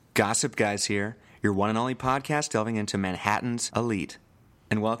Gossip Guys here, your one and only podcast delving into Manhattan's elite.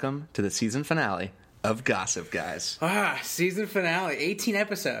 And welcome to the season finale of Gossip Guys. Season finale, 18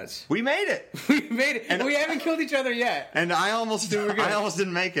 episodes. We made it! We made it, and we haven't killed each other yet. And I almost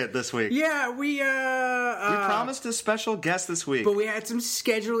didn't make it this week. Yeah, we promised a special guest this week. But we had some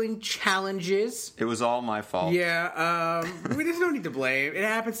scheduling challenges. It was all my fault. Yeah, there's no need to blame. It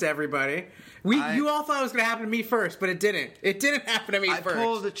happens to everybody. You all thought it was going to happen to me first, but it didn't. It didn't happen to me first. I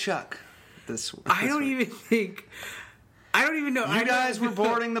pulled a Chuck this week. I don't even know. You guys were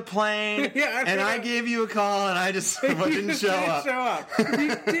boarding the plane, I gave you a call, and I just didn't show up.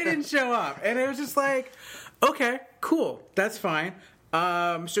 You didn't show up. And it was just like, okay, cool. That's fine.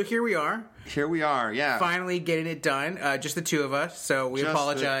 So here we are. Here we are, yeah. Finally getting it done. Just the two of us, so we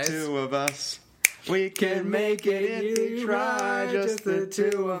apologize. Just the two of us. We can make it if we try, just the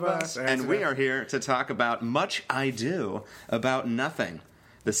two of us. And we are here to talk about Much I Do About Nothing,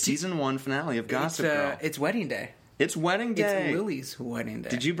 the season 1 finale of Gossip Girl. It's wedding day. It's wedding day. It's Lily's wedding day.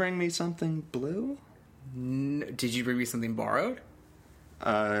 Did you bring me something blue? Did you bring me something borrowed?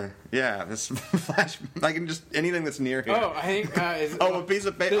 Yeah, this flash. I can just anything that's near here. Oh, I think. A piece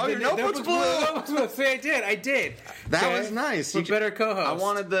of paper. Your notebook's blue. See, I did. That was nice. You better co-host. I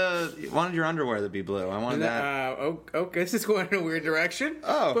wanted your underwear to be blue. I wanted that. Okay, this is going in a weird direction.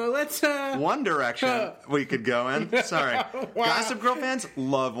 Oh, but let's. One Direction we could go in. Sorry, wow. Gossip Girl fans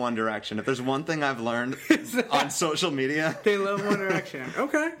love One Direction. If there's one thing I've learned on social media, they love One Direction.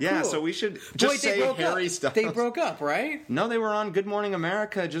 Okay. Yeah, cool. so we should just say Harry Styles. They broke up, right? No, they were on Good Morning America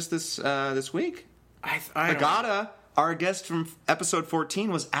just this week. Agata, our guest from episode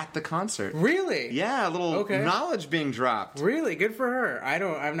 14, was at the concert. Really? Yeah, a little knowledge being dropped. Really? Good for her.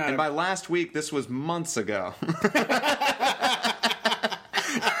 I'm not. And by last week, this was months ago.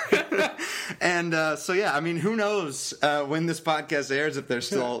 And so, yeah, I mean, who knows when this podcast airs if they're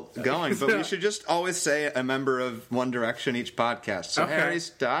still going. But we should just always say a member of One Direction each podcast. So Harry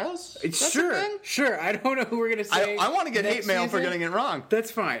Styles? Sure. I don't know who we're going to say. I want to get hate mail for getting it wrong.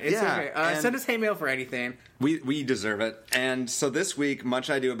 That's fine. It's okay. Send us hate mail for anything. We deserve it. And so this week, Much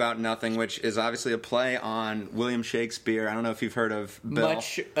I Do About Nothing, which is obviously a play on William Shakespeare. I don't know if you've heard of Bill.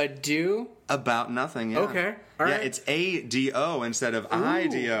 Much Ado? About Nothing, yeah. Okay. All right. Yeah, it's A-D-O instead of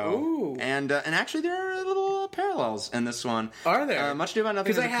I-D-O. Ooh. And actually, there are little parallels in this one. Are there? Much Ado About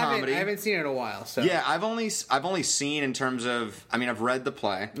Nothing is a comedy. I haven't seen it in a while. So yeah, I've only seen in terms of. I mean, I've read the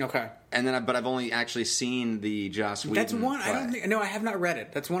play. Okay. And then, but I've only actually seen the Joss Whedon. That's one. Play. I don't think. No, I have not read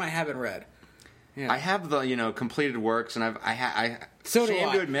it. That's one I haven't read. Yeah. I have the completed works, and I so do shame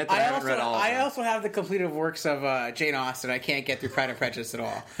I. to admit that I haven't read all of them. I also have the completed works of Jane Austen. I can't get through Pride and Prejudice at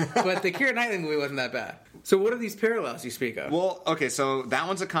all. But the Keira Knightley movie wasn't that bad. So what are these parallels you speak of? Well, okay, so that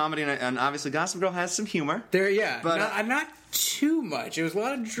one's a comedy, and obviously Gossip Girl has some humor. But not too much. It was a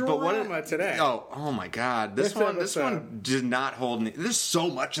lot of drama today. Oh my God! This one did not hold. There's so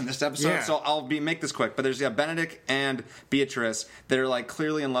much in this episode, so I'll make this quick. But there's Benedict and Beatrice. They're like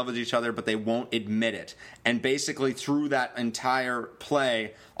clearly in love with each other, but they won't admit it. And basically, through that entire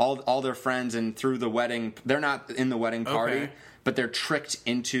play, all their friends and through the wedding, they're not in the wedding party. Okay. But they're tricked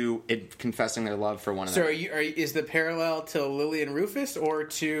into confessing their love for one another. So is the parallel to Lily and Rufus, or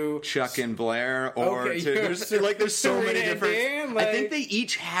to Chuck and Blair, or to there's so many different. Dan, I think they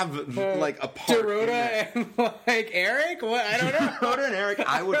each have a part. Dorota and Eric. What I don't know. Dorota and Eric.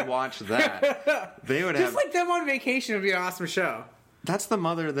 I would watch that. They would just like them on vacation would be an awesome show. That's the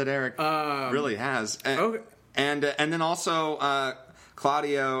mother that Eric really has. And then also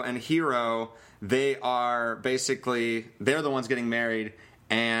Claudio and Hero. They are they're the ones getting married,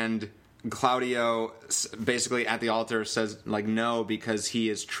 and Claudio basically at the altar says no because he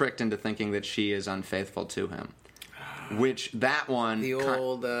is tricked into thinking that she is unfaithful to him. Which that one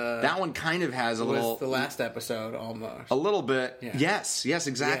kind of has a little the last episode almost a little bit. Yeah. Yes,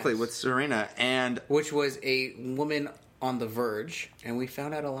 exactly with Serena, and which was a woman on the verge, and we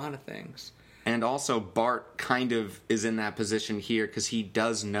found out a lot of things. And also, Bart kind of is in that position here because he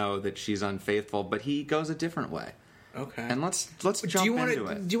does know that she's unfaithful, but he goes a different way. Okay. And let's jump into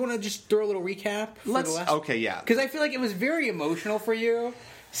it. Do you want to just throw a little recap? Okay, yeah. Because I feel like it was very emotional for you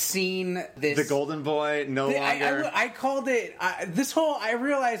seeing this. The Golden Boy no longer. I called it. I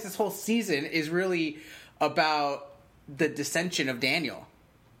realized this whole season is really about the dissension of Daniel.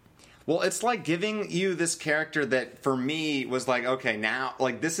 Well, it's like giving you this character that for me was okay, now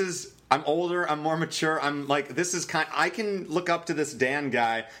this is. I'm older, I'm more mature, I can look up to this Dan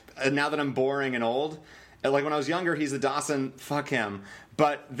guy now that I'm boring and old. When I was younger, he's the Dawson, fuck him.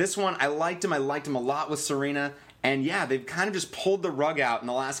 But this one, I liked him a lot with Serena. And yeah, they've kind of just pulled the rug out in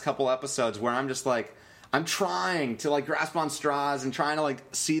the last couple episodes where I'm just I'm trying to like grasp on straws and trying to like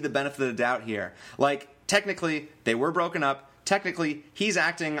see the benefit of the doubt here. Like technically they were broken up. Technically he's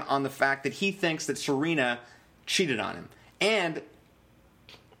acting on the fact that he thinks that Serena cheated on him, and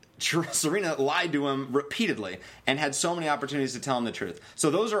Serena lied to him repeatedly and had so many opportunities to tell him the truth. So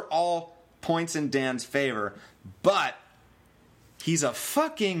those are all points in Dan's favor, but he's a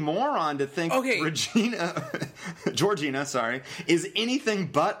fucking moron to think Georgina, is anything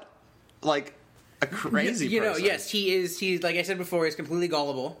but like a crazy person. Yes, he is. He's, like I said before, he's completely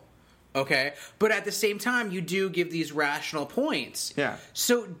gullible. Okay, but at the same time, you do give these rational points. Yeah.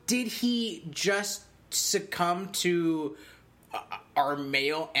 So did he just succumb to our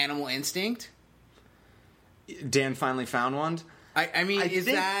male animal instinct? Dan finally found one. I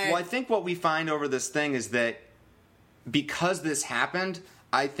think what we find over this thing is that because this happened,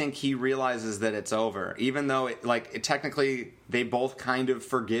 I think he realizes that it's over. Even though, technically, they both kind of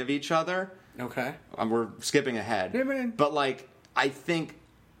forgive each other. Okay. We're skipping ahead. Yeah, man. But, I think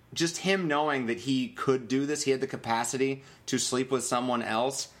just him knowing that he could do this, he had the capacity to sleep with someone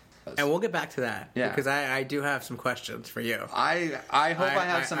else. And we'll get back to that. Yeah. Because I do have some questions for you. I hope I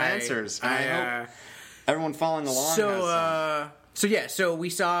have some answers. I hope everyone following along has some. So we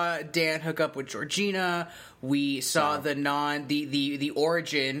saw Dan hook up with Georgina. We saw the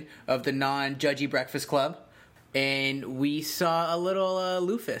origin of the non-judgy Breakfast Club. And we saw a little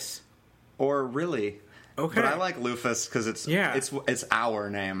Lufus. Or really. Okay. But I like Lufus because it's our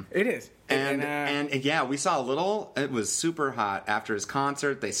name. It is. And yeah, we saw a little. It was super hot after his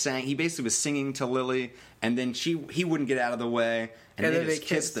concert. They sang. He basically was singing to Lily, and then he wouldn't get out of the way, and they just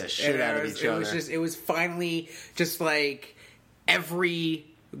kissed the shit out of each other. It was finally just like every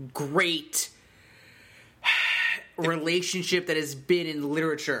great relationship that has been in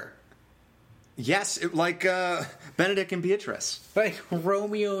literature. Yes, Benedict and Beatrice. Like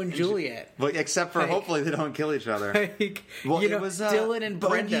Romeo and Juliet. Well, except for hopefully they don't kill each other. It was Dylan and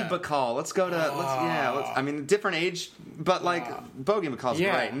Brenda. Bogey Bacall. Let's go to different age, but Bogey Bacall's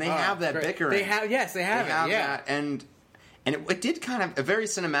great, and they have that bickering. They have that, and it did kind of a very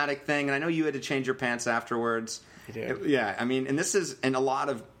cinematic thing. And I know you had to change your pants afterwards. I did. And this is a lot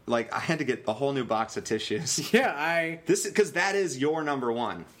of. I had to get a whole new box of tissues. Yeah, because that is your number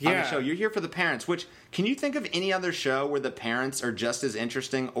one on the show. You're here for the parents. Which, can you think of any other show where the parents are just as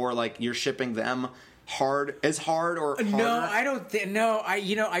interesting, or you're shipping them hard or harder? No, I don't think. No,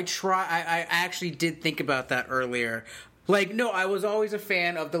 I try. I actually did think about that earlier. I was always a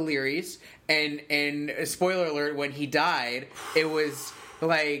fan of the Learys, and spoiler alert, when he died, it was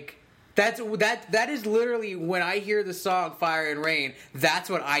like. That is literally when I hear the song Fire and Rain, that's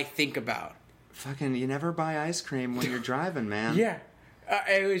what I think about. Fucking, you never buy ice cream when you're driving, man. Yeah.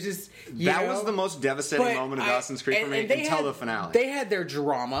 It was just, that was the most devastating moment of Dawson's Creek for me until the finale. They had their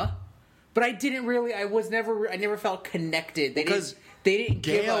drama, but I never felt connected. They didn't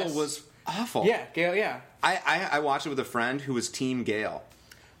Gail was awful. Yeah, Gail, yeah. I watched it with a friend who was Team Gail.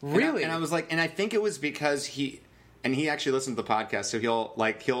 Really? And I was and I think it was because he actually listened to the podcast, so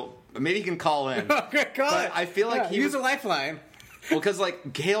he'll maybe he can call in. Okay, call it. I feel like use a lifeline. Well, because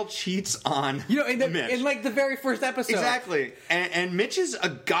Gail cheats on in Mitch. In the very first episode. Exactly. And Mitch is a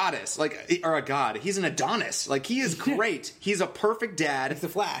goddess, or a god. He's an Adonis. He is great. He's a perfect dad. He's the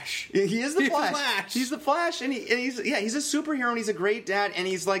Flash. He is the Flash. He's the Flash, and he's a superhero, and he's a great dad, and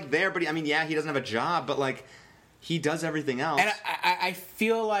he's there, but he doesn't have a job, but he does everything else. And I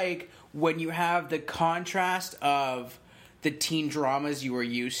feel like when you have the contrast of the teen dramas you were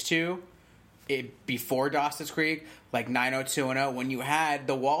used to before Dawson's Creek, like 90210, when you had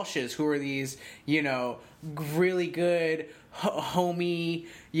the Walshes, who are these, really good, homey,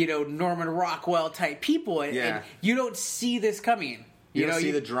 Norman Rockwell type people, and you don't see this coming. You don't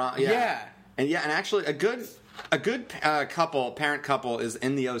see the drama. Yeah. And actually, a good parent couple is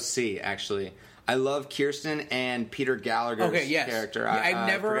in the OC, actually. I love Kirsten and Peter Gallagher's character.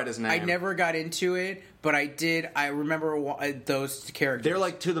 I forget his name. I never got into it, but I did. I remember those characters.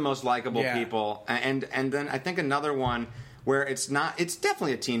 They're two of the most likable people. And then I think another one where it's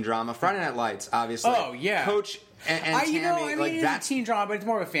definitely a teen drama. Friday Night Lights, obviously. Oh, yeah. Coach and Tammy, it's a teen drama, but it's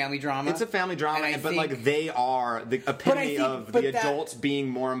more of a family drama. It's a family drama, but they are the epitome of the adults being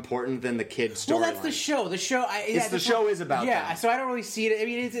more important than the kid story. Well, that's the show. The show, the show is about that. So I don't really see it. I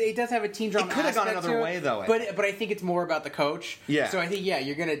mean, it does have a teen drama. It could have gone another way, though. But I think it's more about the coach. Yeah. So I think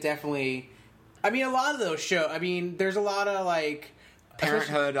you're gonna definitely. I mean, a lot of those shows. I mean, there's a lot of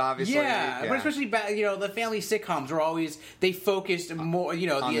Parenthood, obviously. Yeah, but especially the family sitcoms were always they focused more.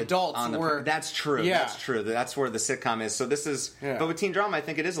 The adults were. That's true. Yeah. That's true. That's where the sitcom is. So this is. Yeah. But with teen drama, I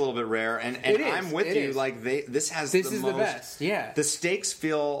think it is a little bit rare, and I'm with you. Like this is the best. Yeah, the stakes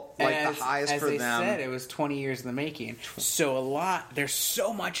feel like the highest for them. As they said, it was 20 years in the making. So there's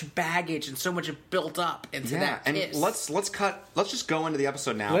so much baggage and so much built up into that. And let's just go into the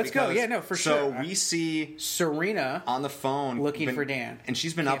episode now. Let's go. Yeah, no, for sure. So we see Serena on the phone looking for Dan, and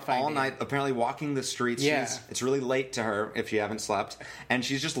she's been up all night, apparently walking the streets. Yeah. It's really late to her if you haven't slept, and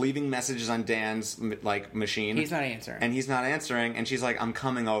she's just leaving messages on Dan's machine. He's not answering, and she's like, "I'm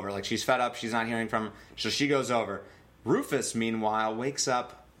coming over." Like she's fed up. She's not hearing from him, so she goes over. Rufus, meanwhile, wakes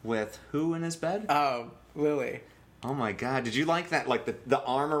up with who in his bed? Oh, Lily. Oh my god! Did you like that? Like the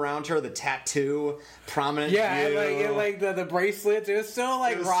arm around her, the tattoo, prominent. Yeah, view. like the bracelets. It was so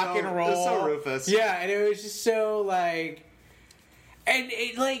rock and roll. It was so Rufus. Yeah, and it was just so and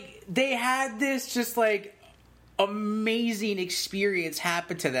it they had this just amazing experience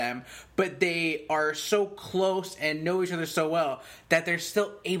happen to them, but they are so close and know each other so well that they're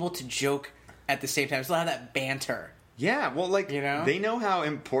still able to joke at the same time. Still have that banter. Yeah, well, they know how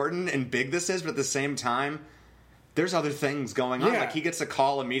important and big this is, but at the same time, there's other things going on. Yeah. Like he gets a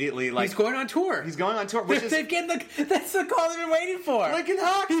call immediately. He's going on tour. He's going on tour. Which is that's the call they've been waiting for. Lincoln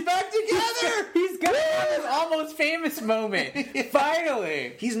Hawk's back together. He's got his almost famous moment. Yeah.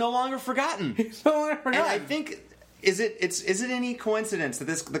 Finally, he's no longer forgotten. And I think is it any coincidence that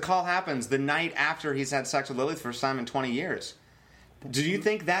the call happens the night after he's had sex with Lily the first time in 20 years? Do you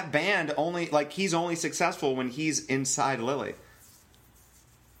think that band he's only successful when he's inside Lily?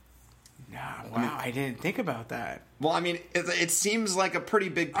 Wow, I didn't think about that. Well, I mean, it seems like a pretty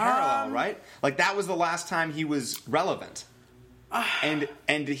big parallel, right? Like that was the last time he was relevant, and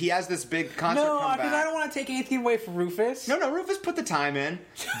he has this big concert. No, because I don't want to take anything away from Rufus. No, Rufus put the time in,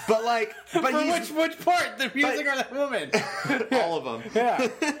 but which part? The music or the woman? All of them. Yeah,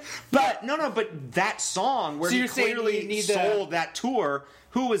 but that song where he clearly sold that tour.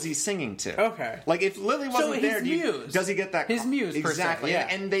 Who was he singing to? Okay. Like, if Lily wasn't there, does he get that? His muse, exactly. Yeah.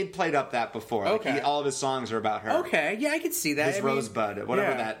 And they played up that before. Okay. All of his songs are about her. Okay, yeah, I could see that. His Rosebud,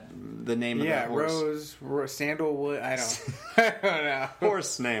 whatever the name of that horse. Sandalwood, I don't know.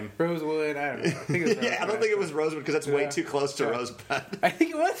 Horse name. Rosewood, I don't know. I think it's I don't think it was Rosebud because that's way too close to Rosebud. I think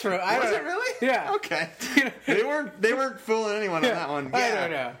it was Was it really? Yeah. Okay. They weren't fooling anyone on that one. Yeah. I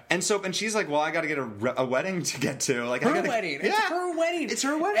don't know. And she's like, well, I got to get a wedding to get to. Like her wedding. Yeah. It's her wedding. It's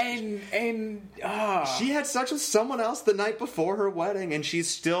her wedding. And she had sex with someone else the night before her wedding, and she's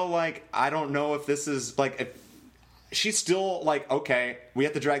still like, I don't know if this is she's still like, okay, we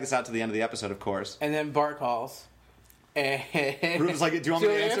have to drag this out to the end of the episode, of course. And then Bart calls. And Ruben's like, do you want me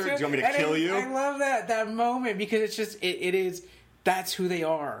to answer? Do you want me to kill you? I love that moment because it's just it is that's who they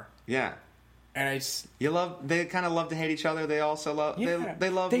are. Yeah. And they kind of love to hate each other. They also love they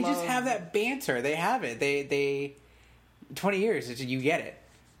love they just have that banter. They have it. They 20 years you get it.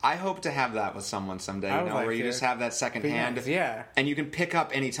 I hope to have that with someone someday, where you just have that second hand. Yeah. And you can pick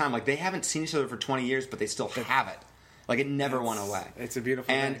up any time. Like, they haven't seen each other for 20 years, but they still have it. Like, it never went away. It's a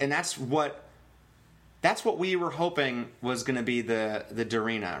beautiful thing. And that's what we were hoping was going to be the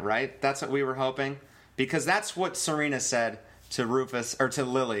Dorina, right? That's what we were hoping. Because that's what Serena said to Rufus, or to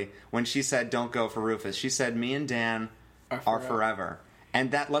Lily, when she said, don't go for Rufus. She said, me and Dan are forever.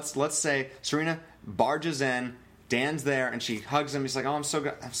 And that, let's say, Serena barges in, Dan's there, and she hugs him. He's like, "Oh, I'm so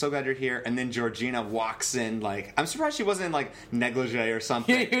glad you're here." And then Georgina walks in, like, I'm surprised she wasn't in negligee or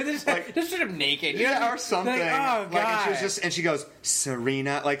something. Yeah, you're just sort of naked, or something. Oh God! And she was just, and she goes,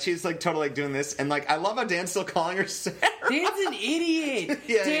 "Serena," she's totally doing this, and I love how Dan's still calling her Sarah. Dan's an idiot.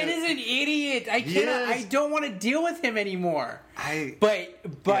 Dan is an idiot. I cannot. I don't want to deal with him anymore.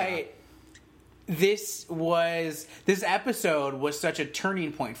 But this episode was such a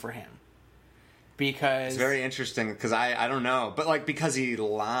turning point for him. Because it's very interesting because I don't know, but because he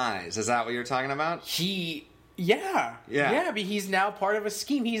lies. Is that what you're talking about? Yeah. But he's now part of a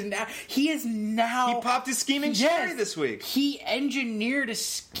scheme. He popped his scheming cherry this week. He engineered a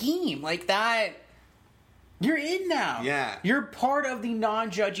scheme like that. You're in now. Yeah, you're part of the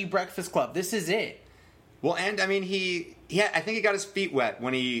non-judgy Breakfast Club. This is it. Well, and I mean, I think he got his feet wet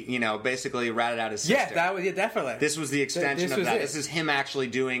when he, basically ratted out his sister. Yeah, definitely. This was the extension of that. This is him actually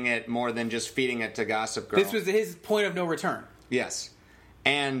doing it more than just feeding it to Gossip Girl. This was his point of no return. Yes.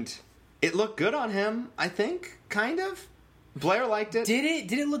 And it looked good on him, I think, kind of. Blair liked it.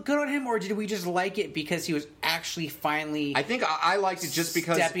 Did it look good on him, or did we just like it because he was actually finally... I think I liked it just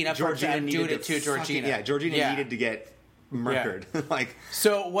because stepping up Georgina and doing it to Georgina. Georgina needed to get murdered.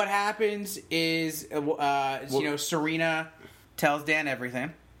 So what happens is, Serena tells Dan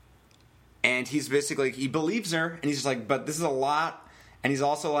everything. And he's basically, he believes her, and he's just like, but this is a lot. And he's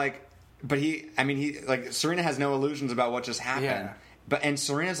also like, but Serena has no illusions about what just happened. Yeah. And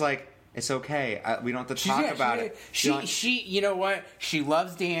Serena's like, it's okay. We don't have to talk about it. She, you know what? She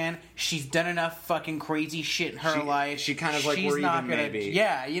loves Dan. She's done enough fucking crazy shit in her life. She kind of like, we're even maybe.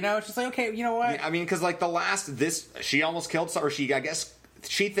 Yeah, you know, it's just like, okay, you know what? I mean, because like she almost killed, or I guess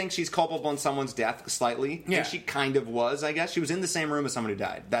she thinks she's culpable in someone's death slightly. Yeah. And she kind of was, I guess. She was in the same room as someone who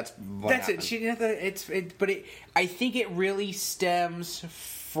died. That's happened. It. I think it really stems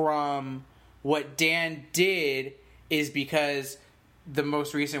from what Dan did is because the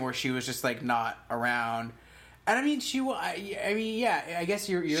most recent where she was just like not around. And I mean, I guess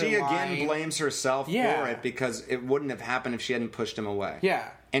you're She lying. Again blames herself for it because it wouldn't have happened if she hadn't pushed him away. Yeah.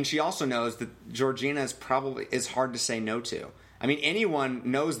 And she also knows that Georgina is hard to say no to. I mean, anyone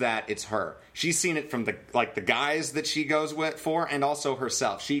knows that it's her. She's seen it from the guys that she goes for, and also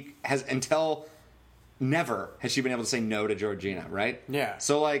herself. She has never has she been able to say no to Georgina, right? Yeah.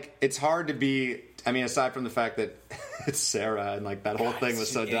 So like, it's hard to be. I mean, aside from the fact that it's Sarah and like that whole thing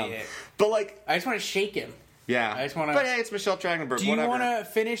was so dumb, but like, I just want to shake him. Yeah, I just want to. But hey, it's Michelle Trachtenberg. Do you want to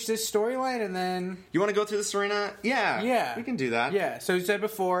finish this storyline and then you want to go through the Serena? Yeah, we can do that. Yeah. So you said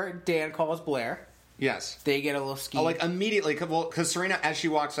before, Dan calls Blair. Yes. They get a little scheme. Like, immediately, because Serena, as she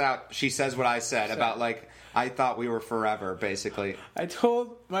walks out, she says what I said about, like, I thought we were forever, basically. I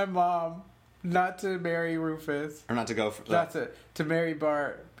told my mom not to marry Rufus. Or not to go... to marry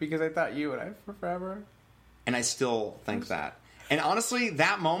Bart, because I thought you and I were forever. And I still think that. And honestly,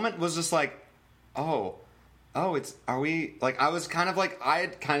 that moment was just like, are we... Like, I was kind of like, I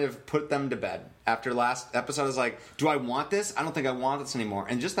had kind of put them to bed. After last episode, I was like, do I want this? I don't think I want this anymore.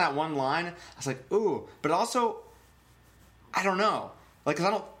 And just that one line, I was like, ooh. But also, I don't know. Like, because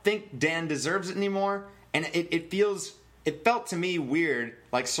I don't think Dan deserves it anymore. And it felt to me weird,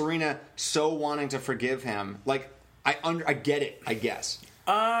 like Serena so wanting to forgive him. Like, I get it, I guess.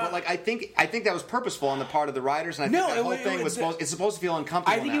 But like I think that was purposeful on the part of the writers, and I think that whole thing was supposed to feel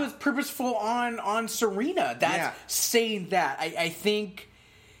uncomfortable. I think it was purposeful on Serena. That's saying that. I think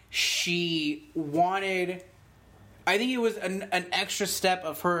she wanted. I think it was an extra step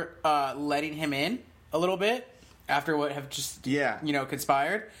of her letting him in a little bit after what have just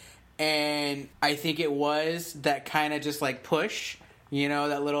conspired, and I think it was that kind of just like push,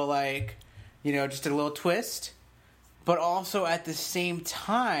 that little like, just a little twist. But also at the same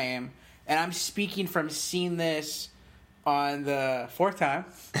time, and I'm speaking from seeing this on the fourth time,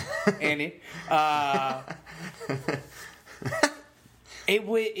 Andy.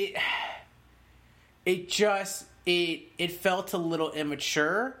 It felt a little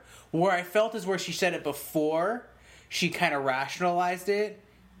immature. Where I felt is where she said it before, she kind of rationalized it,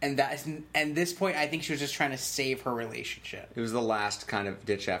 and this point, I think she was just trying to save her relationship. It was the last kind of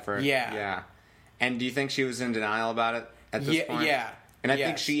ditch effort. Yeah. And do you think she was in denial about it at this point? Yeah. And I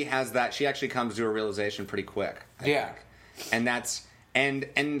think she has that. She actually comes to a realization pretty quick. I think. And that's and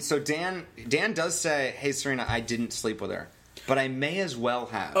so Dan does say, "Hey Serena, I didn't sleep with her, but I may as well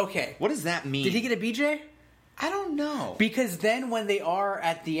have." Okay. What does that mean? Did he get a BJ? I don't know. Because then when they are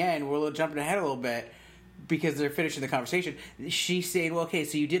at the end, we're jumping ahead a little bit because they're finishing the conversation. She's saying, "Well, okay,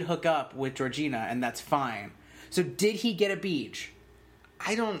 so you did hook up with Georgina, and that's fine. So did he get a beach?"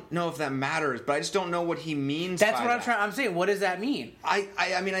 I don't know if that matters, but I just don't know what he means. That's what I'm saying. What does that mean? I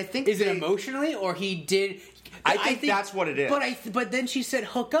mean, I think is it emotionally or he did? I think that's what it is. But then she said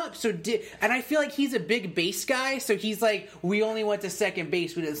hook up. And I feel like he's a big base guy, so he's like, we only went to second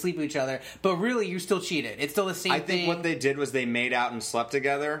base, we didn't sleep with each other. But really, you still cheated. It's still the same thing. I think what they did was they made out and slept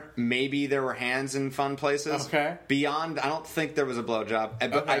together. Maybe there were hands in fun places. Okay. Beyond, I don't think there was a blowjob.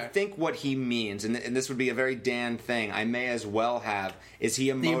 But okay. I think what he means, and this would be a very Dan thing, I may as well have, is he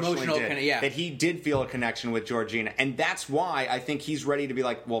emotionally did. That he did feel a connection with Georgina. And that's why I think he's ready to be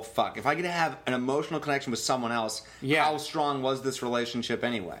like, well, fuck. If I get to have an emotional connection with someone else, how strong was this relationship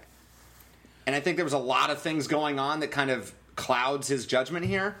anyway? And I think there was a lot of things going on that kind of clouds his judgment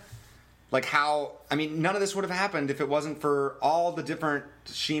here. Like how, I mean, none of this would have happened if it wasn't for all the different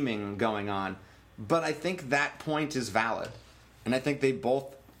scheming going on. But I think that point is valid. And I think they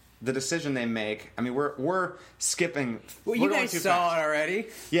both, the decision they make, I mean, we're skipping. Well, you guys saw it already.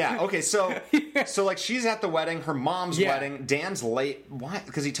 Yeah, okay, so like she's at the wedding, her mom's wedding, Dan's late. Why?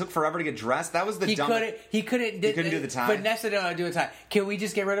 Because he took forever to get dressed? That was the dumbest. He couldn't do the tie. Vanessa didn't want to do a tie. Can we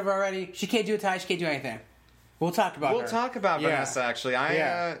just get rid of her already? She can't do a tie, she can't do anything. We'll talk about her. We'll talk about Vanessa, actually.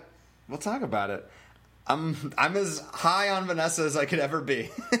 We'll talk about it. I'm as high on Vanessa as I could ever be.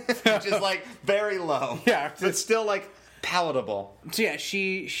 Which is like very low. Yeah. But still like palatable. So yeah,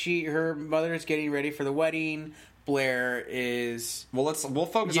 her mother is getting ready for the wedding. Blair is... Well, we'll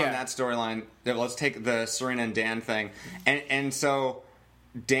focus on that storyline. Let's take the Serena and Dan thing. And so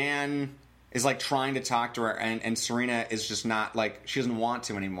Dan is like trying to talk to her, and Serena is just not like, she doesn't want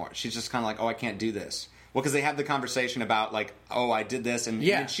to anymore. She's just kind of like, oh, I can't do this. Well, because they have the conversation about like, oh, I did this,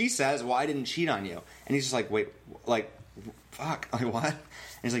 and she says, well, I didn't cheat on you. And he's just like, wait, like, fuck, like what? And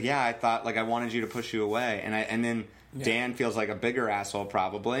he's like, yeah, I thought like I wanted you to push you away, and then Dan feels like a bigger asshole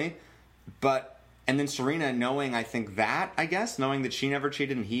probably, and then Serena knowing, I think that, I guess, knowing that she never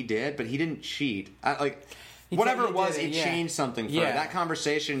cheated and he did, but he didn't cheat. Whatever it was, it changed something for her. That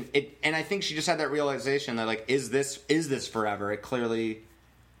conversation, and I think she just had that realization that, like, is this forever? It clearly...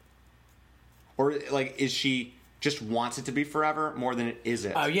 Or, like, is she just wants it to be forever more than it is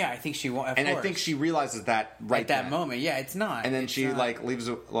it? Oh, yeah, I think she wants... And I think she realizes that at that moment. Yeah, it's not. And then she, like, leaves...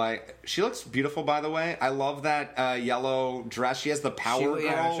 Like, she looks beautiful, by the way. I love that yellow dress. She has the Power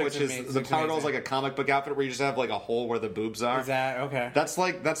Girl, which is... Amazing. The Power Girl is like a comic book outfit where you just have, like, a hole where the boobs are. Is that... Okay. That's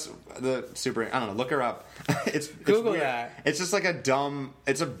the super... I don't know. Look her up. Google that. It's just like a dumb...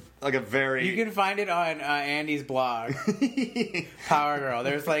 It's a very... You can find it on Andy's blog. Power Girl.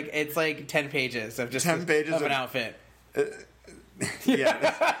 There's, like... It's, like, 10 pages of just... 10 pages of an outfit.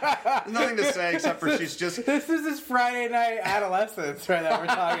 Yeah, there's nothing to say except for she's just... This is this Friday night adolescence, right, that we're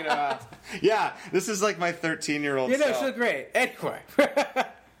talking about. Yeah, this is like my 13-year-old self. She looked great. Anyway.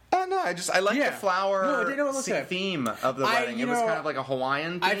 Oh, no, I like the flower theme of the wedding. It was kind of like a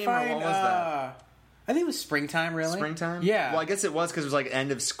Hawaiian theme, or what was that? I think it was springtime, really. Springtime? Yeah. Well, I guess it was because it was like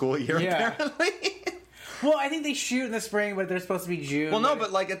end of school year, apparently. Well, I think they shoot in the spring, but they're supposed to be June. Well, no,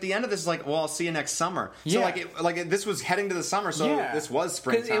 but like at the end of this, like, well, I'll see you next summer. So this was heading to the summer, so this was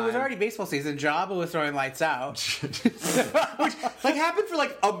springtime. Because it was already baseball season. Jabba was throwing lights out, which like happened for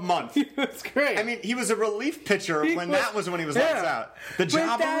like a month. It's great. I mean, he was a relief pitcher when he was lights out. The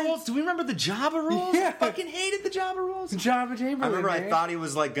Jabba rules. Do we remember the Jabba rules? Yeah. I fucking hated the Jabba rules. Jabba Chamberlain. I remember I thought he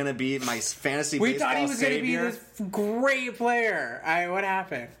was like going to be my fantasy. We baseball thought he was going to be this great player. What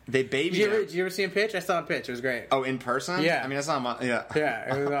happened? They babied him. Did you ever see him pitch? I saw him pitch. It was great. Oh, in person? Yeah. I mean, I saw him on, Yeah,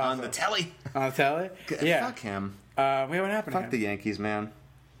 it was awesome. On the telly. On the telly? Yeah. Fuck him. What happened to him? Fuck the Yankees, man.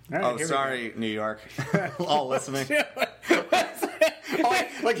 Right, sorry, New York. All listening.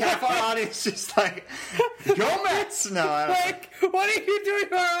 Like half our audience just like, go Mets! No, I don't. Like, what are you doing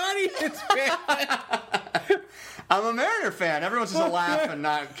to our audience, man? I'm a Mariner fan. Everyone's just a laugh and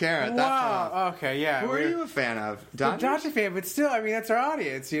not care at that point. Wow. Okay, yeah. Who are you a fan of? Dodgers? Dodger fan, but still, I mean, that's our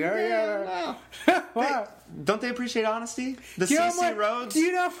audience, you know? Yeah. Wow. Don't they appreciate honesty? The CC Rhodes? Do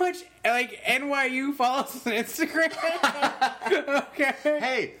you know how much, like, NYU follows on Instagram? Okay.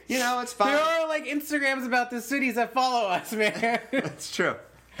 Hey, you know, it's fine. There are, like, Instagrams about the cities that follow us, man. That's true.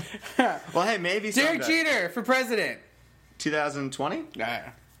 Well, hey, maybe Derek Jeter for president. 2020? Nah.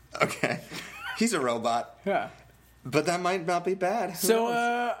 Okay. He's a robot. Yeah. But that might not be bad.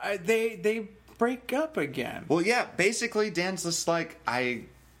 So, they break up again. Well, yeah, basically, Dan's just like, I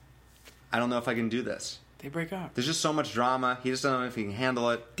don't know if I can do this. They break up. There's just so much drama. He just doesn't know if he can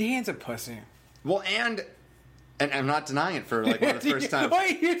handle it. Dan's a pussy. Well, and I'm not denying it for like one of the first times.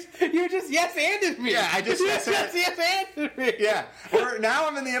 Wait, you just yes-anded me. Yeah, I just yes-anded me. Yeah. Or now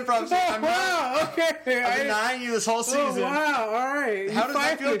I'm in the improv scene. Okay. I'm denying you this whole season. Oh, wow, all right. How does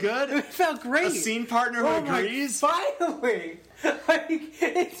that feel good? It felt great. A scene partner who agrees? Finally. Like,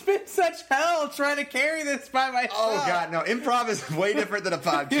 it's been such hell trying to carry this by myself. Oh, God, no. Improv is way different than a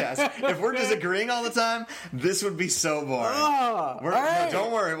podcast. If we're disagreeing all the time, this would be so boring. Oh, No,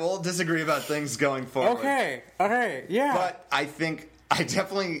 don't worry. We'll disagree about things going forward. Okay, yeah. But I think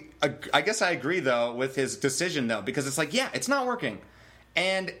I guess I agree, though, with his decision, though, because it's like, yeah, it's not working.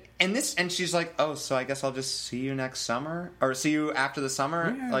 And she's like, oh, so I guess I'll just see you next summer? Or see you after the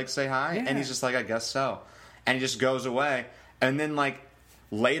summer? Yeah. Like, say hi? Yeah. And he's just like, I guess so. And he just goes away. And then, like,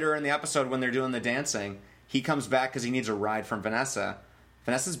 later in the episode when they're doing the dancing, he comes back because he needs a ride from Vanessa.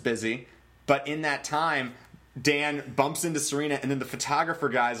 Vanessa's busy. But in that time, Dan bumps into Serena, and then the photographer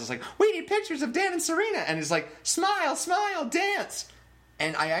guy is just like, we need pictures of Dan and Serena. And he's like, smile, smile, dance.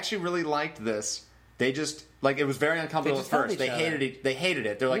 And I actually really liked this. They just, like, it was very uncomfortable at first. They hated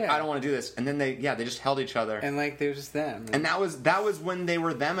it. They're like, I don't want to do this. And then they just held each other. And, like, they were just them. And that was when they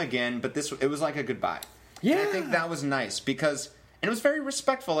were them again, but it was like a goodbye. Yeah. And I think that was nice because, and it was very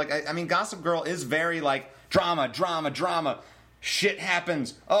respectful. Like, I mean, Gossip Girl is very, like, drama. Shit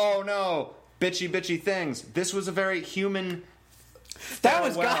happens. Oh, no. Bitchy things. This was a very human. That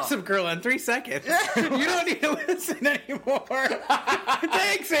was Gossip Girl in 3 seconds. You don't need to listen anymore.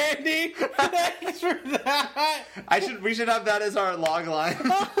 Thanks, Andy. Thanks for that. We should have that as our log line.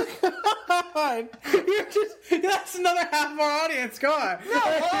 on. That's another half of our audience. Go on. No,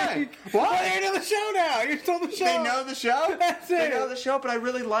 why? Why? They know the show now. You told the show. They know the show? That's it. They know the show, but I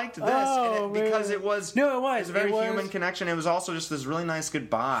really liked this. Because it was... No, it was. It was a very human connection. It was also just this really nice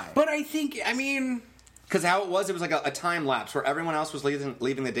goodbye. But I think, because how it was like a time lapse where everyone else was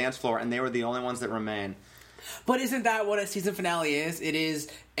leaving the dance floor and they were the only ones that remain. But isn't that what a season finale is? It is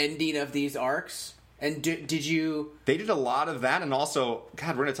ending of these arcs. And did you... They did a lot of that, and also, God,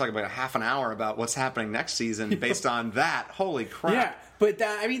 we're going to talk about a half an hour about what's happening next season based on that. Holy crap. Yeah, but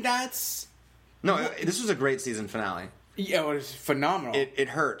that's... No, this was a great season finale. Yeah, it was phenomenal. It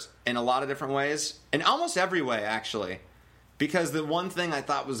hurt in a lot of different ways, in almost every way, actually. Because the one thing I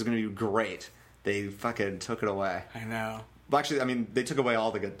thought was going to be great, they fucking took it away. I know. Well, actually, they took away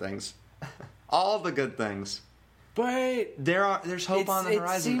all the good things. All the good things. But... There's hope on the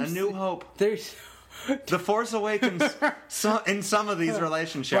horizon. A new hope. There's... The Force Awakens in some of these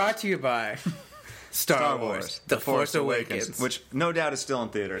relationships. Brought to you by Star Wars. The Force Awakens. Which no doubt is still in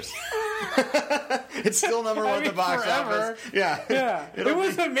theaters. It's still number one at the box office. Yeah. Yeah. It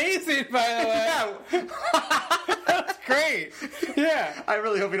was amazing, by the way. Yeah. That's great. Yeah. I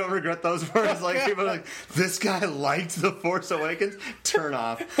really hope you don't regret those words. Like, people are like, this guy liked The Force Awakens? Turn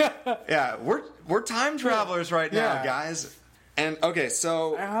off. Yeah, we're time travelers right now, guys. And okay,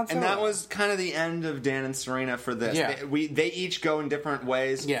 and that was kind of the end of Dan and Serena for this. Yeah. They each go in different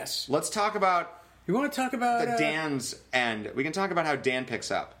ways. Yes. Let's talk about... You want to talk about... Dan's end. We can talk about how Dan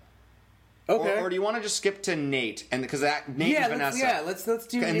picks up. Okay. Or do you want to just skip to Nate? And because Nate and Vanessa. Let's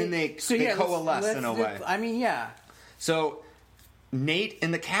do and Nate. then they coalesce in a way. So... Nate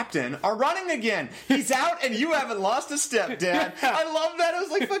and the captain are running again. He's out and you haven't lost a step, Dad. I love that. It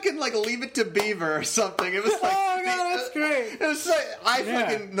was like fucking like Leave It to Beaver or something. It was like... Oh, my God, that's great. It was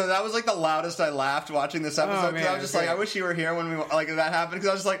like... No, that was like the loudest I laughed watching this episode. Because I was just like, I wish you were here when that happened. Because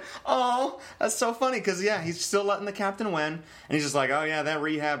I was just like, oh, that's so funny. Because, he's still letting the captain win. And he's just like, oh, yeah, that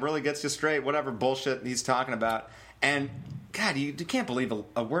rehab really gets you straight. Whatever bullshit he's talking about. And... God, you can't believe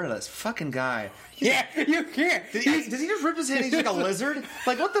a word of this fucking guy. You can't. Does he just rip his head? He's like a lizard.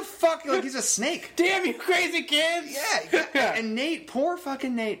 Like what the fuck? Like he's a snake. Damn you, crazy kids! Yeah. And Nate, poor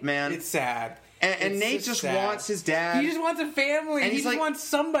fucking Nate, man. It's sad. And Nate just wants his dad. He just wants a family. And he just wants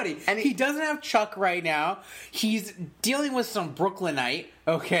somebody. And he doesn't have Chuck right now. He's dealing with some Brooklynite.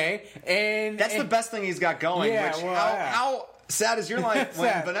 Okay, and that's the best thing he's got going. Yeah. How sad is your life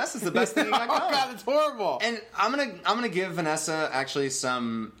when Vanessa's the best thing you got going? Oh God, it's horrible. And I'm gonna give Vanessa actually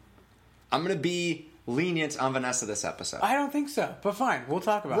some. I'm gonna be lenient on Vanessa this episode. I don't think so, but fine, we'll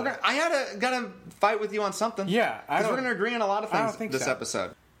talk about it. I gotta fight with you on something. Yeah, because we're gonna agree on a lot of things this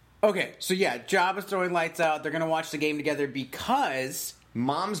episode. Okay, so Jabba's throwing lights out. They're gonna watch the game together because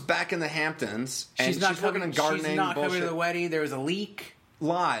Mom's back in the Hamptons and she's working in gardening. She's not coming to the wedding. There was a leak.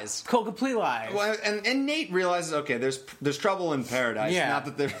 Lies. Complete lies. Well, and Nate realizes, okay, there's trouble in paradise. Yeah. Not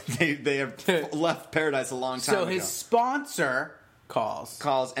that they have left paradise a long time ago. So his sponsor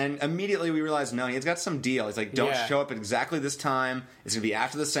calls, and immediately we realize, no, he's got some deal. He's like, don't show up at exactly this time. It's going to be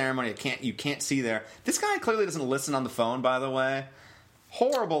after the ceremony. You can't see there. This guy clearly doesn't listen on the phone, by the way.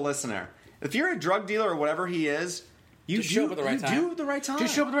 Horrible listener. If you're a drug dealer or whatever he is... You show up at the right time. Do the right time.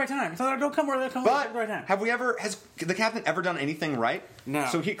 Just show up at the right time. Don't come early. Come at the right time. Has the captain ever done anything right? No.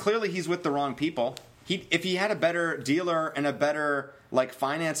 So he's with the wrong people. If he had a better dealer and a better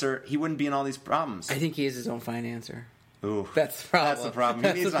financer, he wouldn't be in all these problems. I think he is his own financer. Ooh, that's the problem. That's the problem.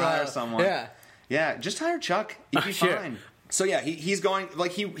 He needs to hire someone. Yeah. Just hire Chuck. You'd be fine. So he's going,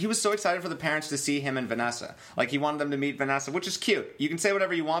 he was so excited for the parents to see him and Vanessa. He wanted them to meet Vanessa, which is cute. You can say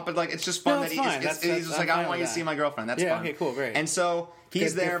whatever you want, but it's just fun that he's just like, I want you to see my girlfriend. That's fun. Okay, cool, great. And so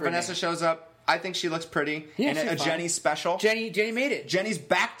he's there. Vanessa shows up. I think she looks pretty. Yeah, and a Jenny special. Jenny made it. Jenny's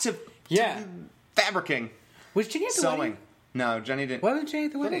back to fabricking. Was Jenny at the wedding? No, Jenny didn't. Why wasn't Jenny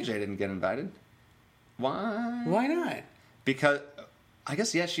at the wedding? Little Jay didn't get invited. Why? Why not? Because I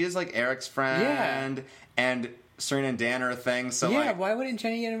guess she is Eric's friend. Yeah. And Serena and Dan are a thing, so why wouldn't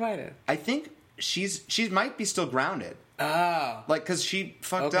Jenny get invited? I think she might be still grounded. Oh, because she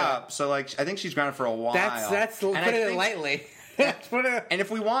fucked up, so I think she's grounded for a while. That's put it lightly. And if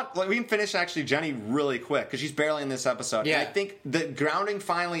we want, we can finish actually Jenny really quick because she's barely in this episode. Yeah, and I think the grounding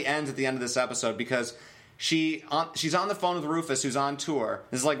finally ends at the end of this episode because she's on the phone with Rufus, who's on tour.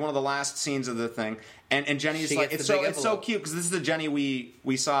 This is like one of the last scenes of the thing. And Jenny's like, it's so cute because this is the Jenny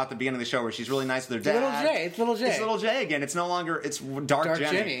we saw at the beginning of the show where she's really nice with her dad. It's little J. It's little J again. It's no longer it's dark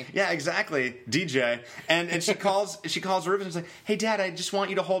Jenny. Yeah, exactly. DJ. And she calls Rufus and says, "Hey, Dad, I just want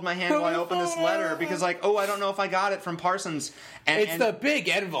you to hold my hand while I open this letter because I don't know if I got it from Parsons." It's the big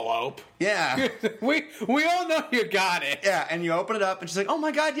envelope. Yeah. we all know you got it. Yeah, and you open it up and she's like, "Oh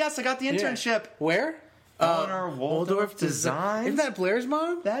my God, yes, I got the internship." Yeah. Where? Eleanor Waldorf Design. Isn't that Blair's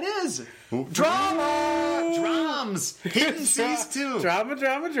mom? That is. Drums. Hidden Seas too. Drama.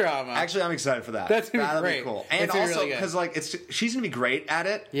 Actually, I'm excited for that. That'll be great. And it's also really because she's gonna be great at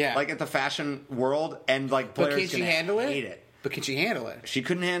it. Yeah. Like at the fashion world, and like Blair's but can she handle hate it? But can she handle it? She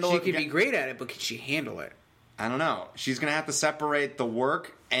couldn't handle it. She could be great at it, but can she handle it? I don't know. She's gonna have to separate the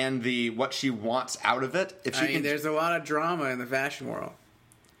work and what she wants out of it. There's a lot of drama in the fashion world.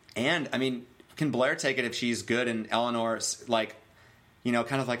 And I mean, can Blair take it if she's good and Eleanor's like,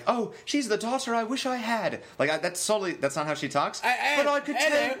 kind of like, oh, she's the daughter I wish I had. Like that's not how she talks. But I could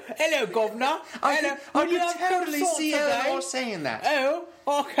tell. Hello, governor. I could totally see Eleanor saying that. Oh,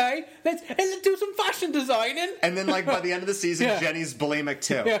 okay. Let's do some fashion designing. And then, like by the end of the season, Jenny's bulimic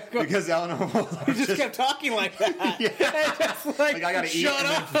too, because Eleanor just kept talking like that. Just like I gotta shut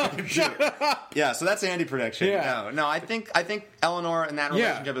up. Yeah, so that's Andy prediction. Yeah. No, I think Eleanor and that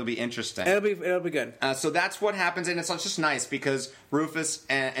relationship will be interesting. It'll be good. So that's what happens, and it's just nice because Rufus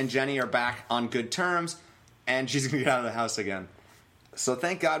and Jenny are back on good terms, and she's gonna get out of the house again. So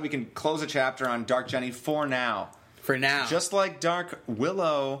thank God we can close a chapter on Dark Jenny for now. For now. Just like Dark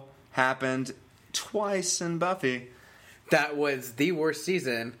Willow happened twice in Buffy. That was the worst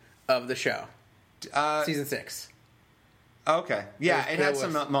season of the show. Season 6. Okay. Yeah, it had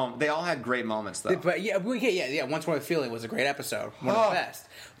some moments. They all had great moments, though. But yeah. Once More with Feeling was a great episode. One of the best.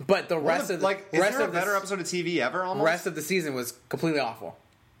 But the rest of the... Is there a better episode of TV ever, almost? The rest of the season was completely awful.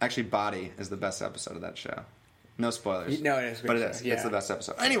 Actually, Body is the best episode of that show. No spoilers. No, it is. But it is. Yeah. It's the best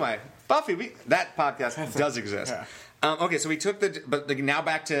episode. Anyway, Buffy, that podcast does exist. Yeah. Okay, so we took now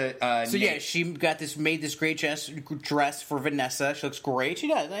back to so Nate. Yeah, she made this great dress for Vanessa. She looks great. She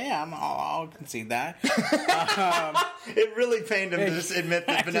does. Yeah, I'll concede that. It really pained him to just admit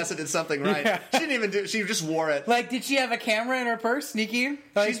that Vanessa did something right. Yeah. She didn't even she just wore it. Like, did she have a camera in her purse, sneaky?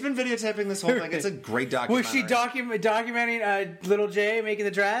 Like, she's been videotaping this whole thing. It's a great documentary. Was she documenting Little J making the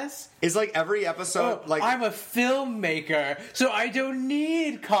dress? Is like every episode like I'm a filmmaker, so I don't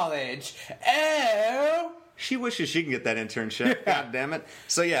need college. Oh. She wishes she can get that internship. God damn it.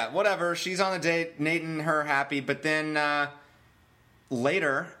 So yeah, whatever. She's on a date. Nate and her happy. But then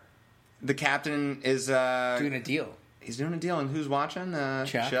later, the captain is doing a deal. He's doing a deal, and who's watching?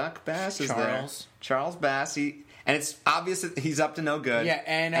 Chuck Bass is there. Charles Bass. And it's obvious that he's up to no good. Yeah,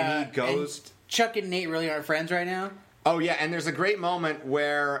 and he goes. And Chuck and Nate really aren't friends right now. Oh yeah, and there's a great moment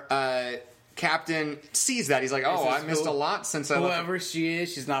where Captain sees that. He's like, "Oh, I missed a lot since I left." Whoever she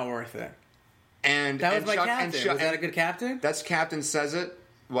is, she's not worth it. And that was my Chuck, captain. Was that a good captain? That's Captain says it.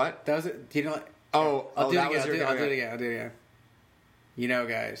 What? That was it. Do you know? I'll do it again. You know,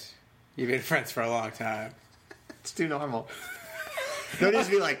 guys, you've been friends for a long time. It's too normal. Don't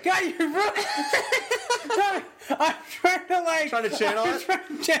just be like, God, you're right. I'm trying to channel it.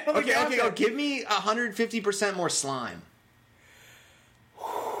 Okay. Go. Give me 150% more slime.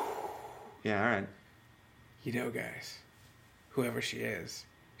 Yeah, all right. You know, guys, whoever she is,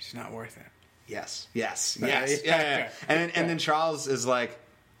 she's not worth it. Yes. Yeah. And then Charles is like,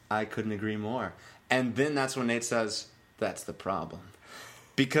 I couldn't agree more. And then that's when Nate says, that's the problem.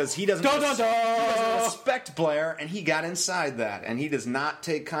 Because he doesn't respect Blair, and he got inside that. And he does not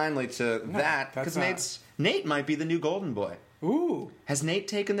take kindly to that. Because Nate might be the new golden boy. Ooh. Has Nate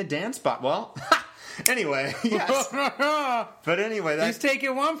taken the dance spot? Well, anyway, yes. But anyway, he's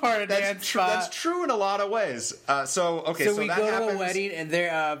taking one part of the dance spot. That's true in a lot of ways. So we that go happens. to a wedding, and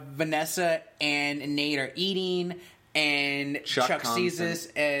there, Vanessa and Nate are eating, and Chuck sees this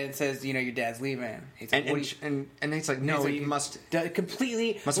and says, "You know, your dad's leaving." He's like, and Nate's like, "No, you must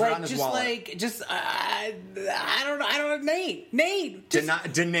completely must like his just wallet. like just I don't know, Nate, just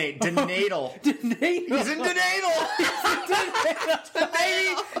Denatal. He's in Denatal.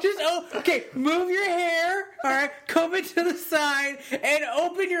 Okay, move your hair, all right, comb it to the side, and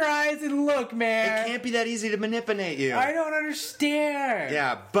open your eyes and look, man. It can't be that easy to manipulate you. I don't understand.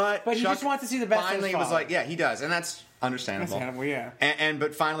 Yeah, but he just wants to see the best. Finally, was like, yeah, he does, and that's understandable. Yeah.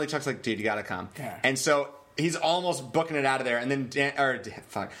 But finally, Chuck's like, dude, you gotta come. Yeah. And so he's almost booking it out of there, and then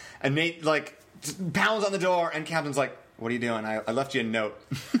Nate like pounds on the door, and Captain's like, what are you doing? I left you a note.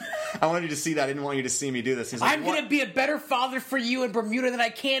 I wanted you to see that. I didn't want you to see me do this. He's like, I'm going to be a better father for you in Bermuda than I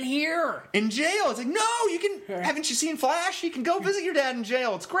can here. In jail. It's like, no, you can. Haven't you seen Flash? You can go visit your dad in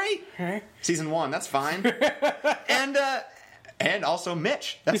jail. It's great. Season 1, that's fine. And also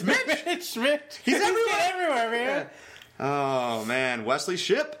Mitch. That's Mitch. Mitch. He's everywhere. Everywhere, man. Oh, man. Wesley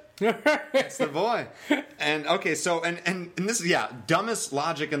Shipp. That's the boy. And okay, so and this is dumbest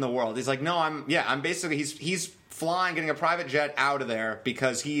logic in the world. He's like, no, I'm basically he's flying, getting a private jet out of there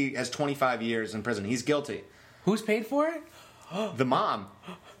because he has 25 years in prison. He's guilty. Who's paid for it? The mom.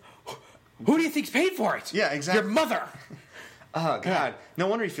 Who do you think's paid for it? Yeah, exactly. Your mother. Oh God, no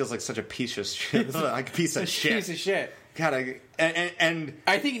wonder he feels like such a piece of shit. Like a piece of shit. Piece of shit. God, and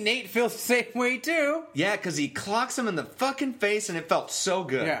I think Nate feels the same way too. Yeah, because he clocks him in the fucking face, and it felt so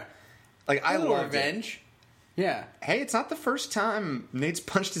good. Yeah, like I love revenge. Yeah. Hey, it's not the first time Nate's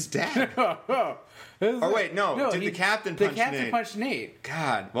punched his dad. Or wait, no. Did the captain punch Nate? The captain punched Nate.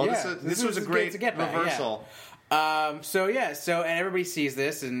 God, well, this was a great reversal. So and everybody sees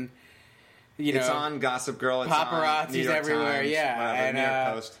this, and it's on Gossip Girl. It's paparazzi's on New York everywhere. Times, and New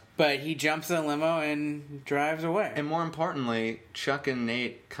York Post. But he jumps in a limo and drives away. And more importantly, Chuck and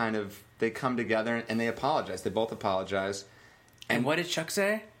Nate they come together and they apologize. They both apologize. And what did Chuck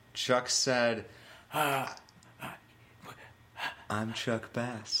say? Chuck said, I'm Chuck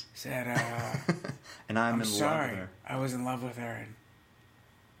Bass. Said, and I'm in love with her. I was in love with her, and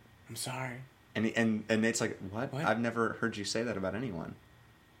I'm sorry. And Nate's like, what? I've never heard you say that about anyone.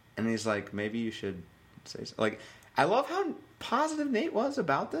 And he's like, maybe you should say so. Like, I love how positive Nate was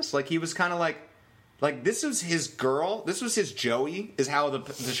about this. Like, he was kind of like this was his girl. This was his Joey, is how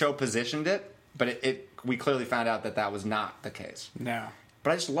the show positioned it. But we clearly found out that was not the case. No.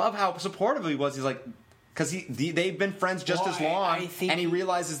 But I just love how supportive he was. He's like, because they've been friends just as long, and he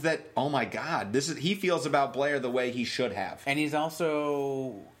realizes that, oh my God, he feels about Blair the way he should have. And he's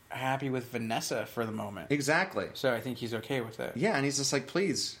also happy with Vanessa for the moment. Exactly. So I think he's okay with it. Yeah, and he's just like,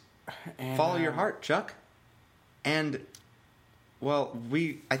 please, follow your heart, Chuck. And, well,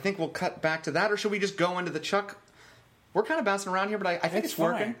 I think we'll cut back to that, or should we just go into the Chuck? We're kind of bouncing around here, but I think it's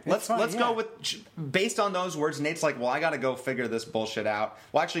working. Let's go with, based on those words, Nate's like, well, I got to go figure this bullshit out.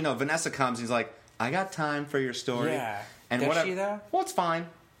 Well, actually, no, Vanessa comes, he's like, I got time for your story. Yeah. And does she, though? Well, it's fine.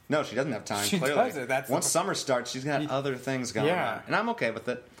 No, she doesn't have time, she clearly. Doesn't. Once summer starts, she's got other things going on. And I'm okay with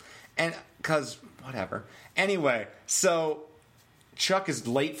it. And, because, whatever. Anyway, so Chuck is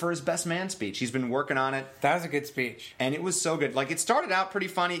late for his best man speech. He's been working on it. That was a good speech. And it was so good. Like, it started out pretty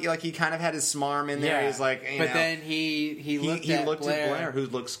funny. Like, he kind of had his smarm in there. He's like, but then he looked at Blair, who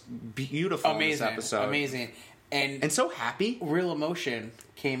looks beautiful in this episode. Amazing. And so happy. Real emotion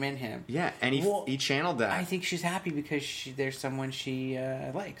came in him. Yeah, and he channeled that. I think she's happy because there's someone she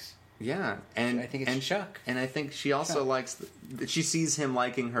likes. Yeah, and I think it's Chuck. And I think she also likes. She sees him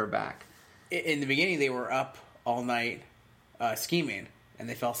liking her back. In the beginning, they were up all night scheming, and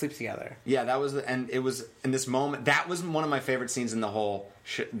they fell asleep together. Yeah, that was, and it was in this moment. That was one of my favorite scenes in the whole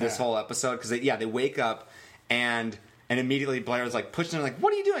whole episode because they wake up and immediately Blair's like pushing her like,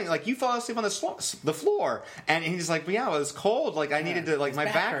 what are you doing? Like, you fell asleep on the floor, and he's like, well, yeah, it was cold. Like, I needed to, like, my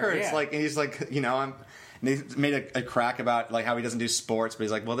back hurts. Yeah. Like, and he's like, And he made a crack about like how he doesn't do sports, but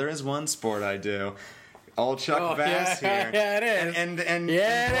he's like, well, there is one sport I do. Old Chuck Bass here. Yeah, it is. And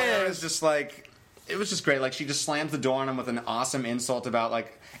Blair is just like, it was just great. Like, she just slams the door on him with an awesome insult about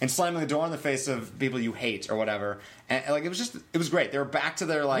and slamming the door in the face of people you hate or whatever. And like, it was great. They were back to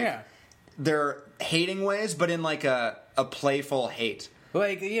their their hating ways, but in like a playful hate.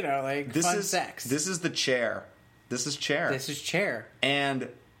 Like, fun sex. This is the chair. This is Chair. This is Chair. And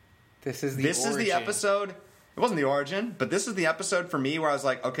this is the episode. It wasn't the origin, but this is the episode for me where I was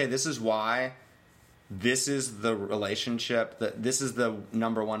like, okay, this is why this is the relationship this is the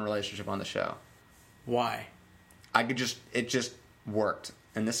number one relationship on the show. Why? It just worked.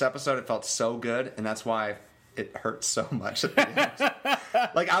 In this episode, it felt so good, and that's why it hurt so much at the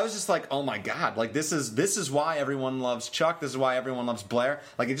end. Like, I was just like, oh my God, like, this is why everyone loves Chuck. This is why everyone loves Blair.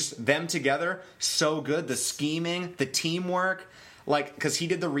 Like, it just, them together, so good. The scheming, the teamwork, like, because he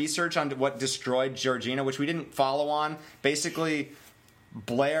did the research on what destroyed Georgina, which we didn't follow on. Basically,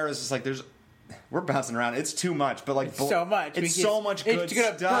 Blair is just like, we're bouncing around. It's too much, but like, it's so much. It's so much good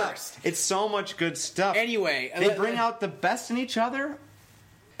stuff. Burst. It's so much good stuff. Anyway, they bring out the best in each other.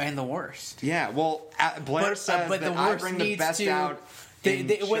 And the worst. Yeah, well, Blair says that I bring the best out in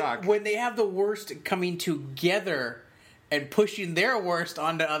Chuck. When they have the worst coming together and pushing their worst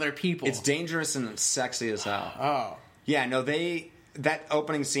onto other people. It's dangerous and it's sexy as hell. Oh. Yeah, no, that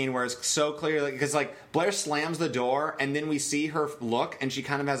opening scene where it's so clear, because like Blair slams the door and then we see her look and she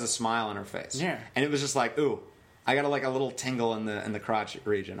kind of has a smile on her face. Yeah. And it was just like, ooh. I got like a little tingle in the crotch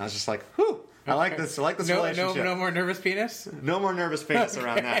region. I was just like, whew. I like this. I like this relationship. No more nervous penis. No more nervous penis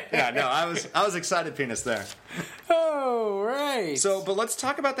around that. Yeah, no, I was excited penis there. Oh right. So, but let's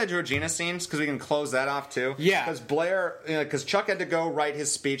talk about that Georgina scenes because we can close that off too. Yeah. Because Blair, because Chuck had to go write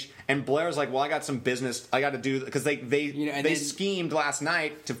his speech, and Blair's like, "Well, I got some business. I got to do," because they schemed last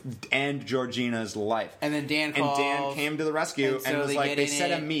night to end Georgina's life. And then Dan called, and Dan came to the rescue and was like, they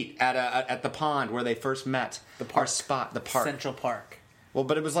set a meet at the pond where they first met. The park spot, the park, Central Park. Well,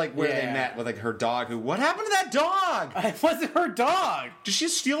 but it was like where they met with like her dog. What happened to that dog? It wasn't her dog. Did she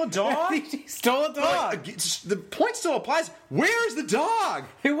steal a dog? She stole a dog. Like, the point still applies. Where's the dog?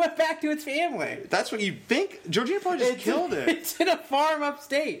 It went back to its family. That's what you think. Georgina probably just killed it. It's in a farm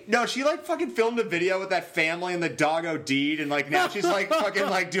upstate. No, she like fucking filmed a video with that family and the dog OD'd, and like now she's like fucking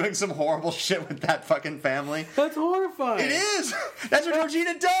like doing some horrible shit with that fucking family. That's horrifying. It is. That's what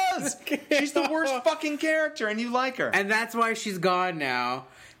Georgina does. She's the worst fucking character, and you like her. And that's why she's gone now.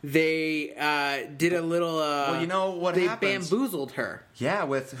 They did a little. Well, you know what they happens? bamboozled her. Yeah,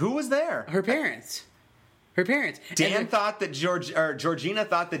 with who was there? Her parents. Her parents. Dan thought that Georgina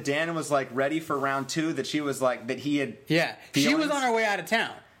thought that Dan was like ready for round 2. That she was like that he had. Yeah, feelings. She was on her way out of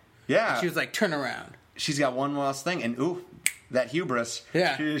town. Yeah, and she was like, turn around. She's got one last thing, and ooh, that hubris.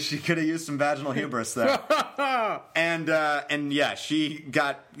 Yeah, she could have used some vaginal hubris there. and yeah, she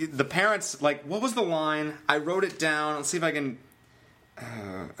got the parents. Like, what was the line? I wrote it down. Let's see if I can.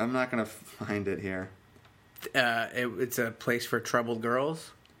 I'm not gonna find it here. It's a place for troubled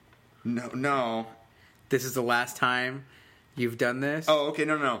girls. No. This is the last time you've done this. Oh, okay.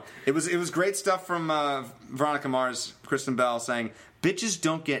 No. It was great stuff from Veronica Mars, Kristen Bell saying, "Bitches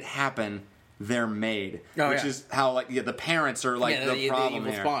don't get happen. They're made," which is how like the parents are like the problem the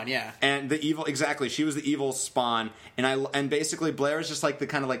evil here. Spawn, yeah, and the evil exactly. She was the evil spawn, and basically Blair is just like the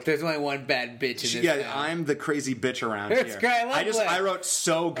kind of like there's only one bad bitch in this. Yeah, film. I'm the crazy bitch around It's here. great. I wrote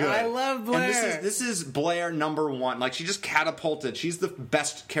so good. I love Blair. And this is Blair number 1. Like she just catapulted. She's the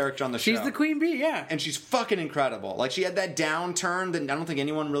best character on the show. She's the queen bee, yeah, and she's fucking incredible. Like she had that downturn that I don't think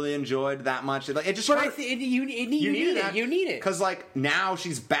anyone really enjoyed that much. It just. But I think you need it. You need it because like now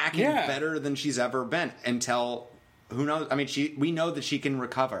she's back in better than she's ever been. Until who knows? I mean, we know that she can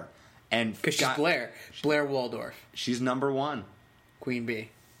recover, and because she's Blair Waldorf. She's number 1, queen bee.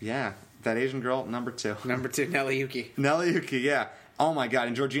 Yeah, that Asian girl, number 2. Number 2, Nelly Yuki. Nelly Yuki, yeah. Oh my god!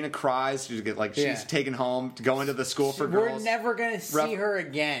 And Georgina cries. She's taken home to go into the school for girls. We're never gonna see her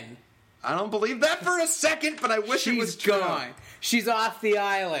again. I don't believe that for a second, but I wish it was true. She's gone. She's off the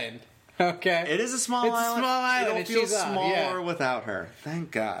island. Okay, it is a small island. It's a small island. It'll feel smaller without her.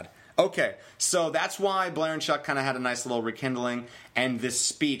 Thank God. Okay, so that's why Blair and Chuck kind of had a nice little rekindling, and this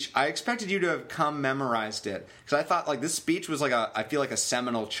speech, I expected you to have come memorized it, because I thought, like, this speech was like I feel like a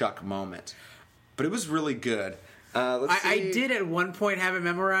seminal Chuck moment, but it was really good. I did at one point have it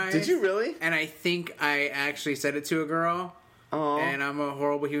memorized. Did you really? And I think I actually said it to a girl, and I'm a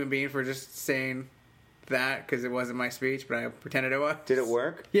horrible human being for just saying that, because it wasn't my speech, but I pretended it was. Did it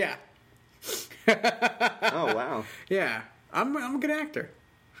work? Yeah. Oh, wow. Yeah. I'm a good actor.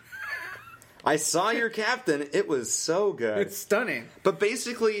 I saw your captain. It was so good. It's stunning. But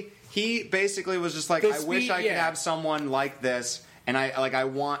basically, he was just like, I wish I could have someone like this, and I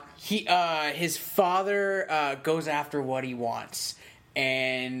want. His father goes after what he wants,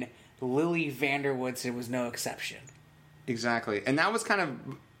 and Lily Vanderwoodson was no exception. Exactly, and that was kind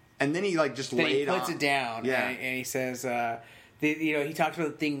of, and then he like just laid he puts it down, yeah, and he says, he talks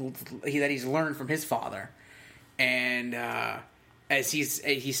about the thing that he's learned from his father, and. As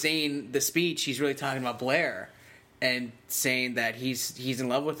he's saying the speech, he's really talking about Blair and saying that he's in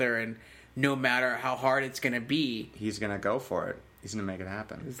love with her, and no matter how hard it's going to be, he's going to go for it. He's going to make it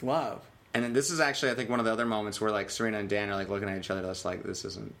happen. It's love. And then this is actually, I think, one of the other moments where like Serena and Dan are like looking at each other, just like this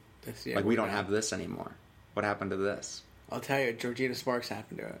isn't like we don't have this anymore. What happened to this? I'll tell you, Georgina Sparks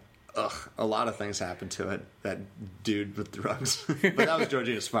happened to it. Ugh, a lot of things happened to it. That dude with drugs, but that was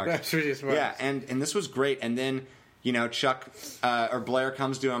Georgina Sparks. That's Georgina Sparks. Yeah, and this was great. And then. You know, Chuck or Blair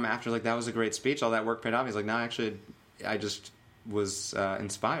comes to him after, like, that was a great speech. All that work paid off. He's like, no, actually, I just was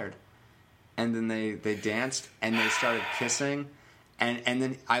inspired. And then they danced, and they started kissing. And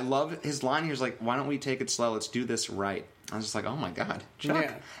then I love his line. He was like, why don't we take it slow? Let's do this right. I was just like, oh, my God, Chuck.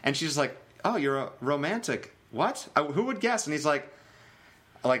 Yeah. And she's like, oh, you're a romantic. What? Who would guess? And he's like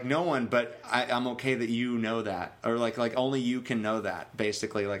no one, but I'm okay that you know that, or like only you can know that.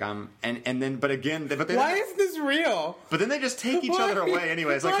 Basically, like I'm, and then, but again, why is this real? But then they just take each other away,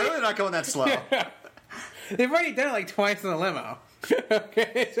 anyways. Like they're not going that slow. Yeah. They've already done it like twice in the limo.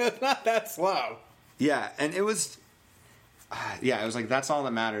 Okay, so it's not that slow. Yeah, and it was, it was like that's all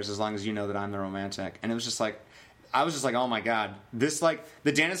that matters as long as you know that I'm the romantic. And it was just like, I was just like, oh my god, this like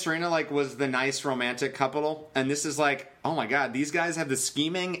the Dan and Serena like was the nice romantic couple, and this is like, oh my god, these guys have the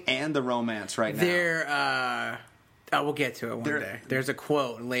scheming and the romance right now. They're we'll get to it one day. There's a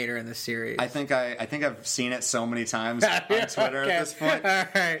quote later in the series. I think I've seen it so many times on Twitter at this point. All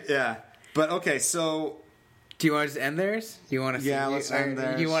right. Yeah, but okay, so do you want to just end theirs? Do you want to? Yeah, let's end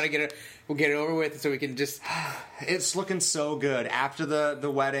theirs. You want to get it? We'll get it over with so we can just. It's looking so good after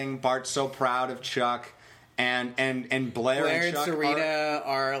the wedding. Bart's so proud of Chuck. And Blair and Chuck Serena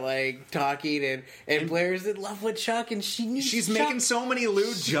are like talking, and Blair's in love with Chuck, and she's Chuck. Making so many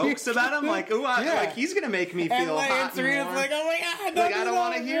lewd jokes about him, like, ooh, like he's gonna make me feel hot. And Serena's like, oh my god, like I don't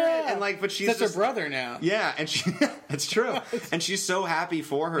want to hear it, and like, but she's her brother now. Yeah, and it's true, and she's so happy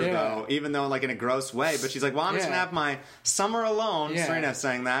for her though, even though like in a gross way. But she's like, well, I'm just gonna have my summer alone. Serena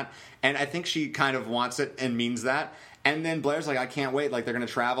saying that, and I think she kind of wants it and means that. And then Blair's like, I can't wait. Like, they're going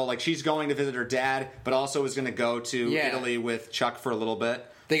to travel. Like, she's going to visit her dad, but also is going to go to Italy with Chuck for a little bit.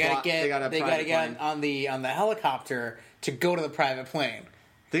 They got to get on the helicopter to go to the private plane.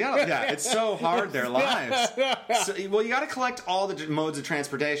 It's so hard, their lives. So, well, you got to collect all the modes of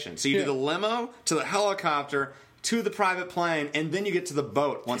transportation. So you do the limo to the helicopter to the private plane, and then you get to the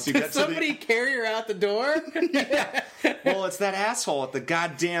boat once you get to somebody carry her out the door? Yeah. Well, it's that asshole at the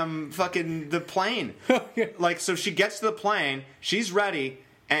goddamn the plane. Like, so she gets to the plane, she's ready,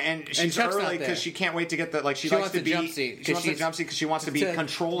 and she's early because she can't wait to get the, like, she likes to be... She wants the jump seat because she wants to be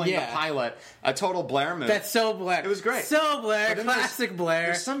controlling the pilot. A total Blair move. That's so Blair. It was great. So Blair. Classic Blair.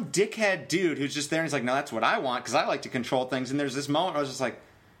 There's some dickhead dude who's just there, and he's like, no, that's what I want, because I like to control things. And there's this moment where I was just like...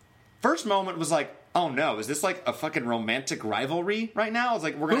 First moment was like, oh no, is this like a fucking romantic rivalry right now? I was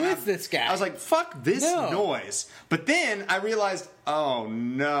like, who is this guy? I was like, fuck this noise. But then I realized, oh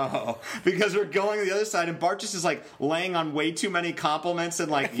no, because we're going to the other side, and Bart just is like laying on way too many compliments,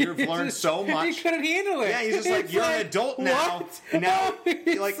 and like, you've learned so much. He couldn't handle it. Yeah, he's just like, you're an adult now. What? And now,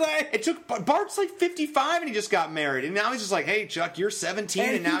 it took Bart's like 55 and he just got married, and now he's just like, hey Chuck, you're 17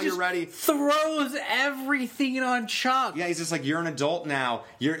 and now you're ready. Throws everything on Chuck. Yeah, he's just like, you're an adult now.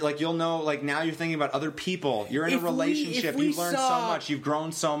 You're like, you'll know, like, now you're thinking about other people. You're in a relationship. You've learned so much. You've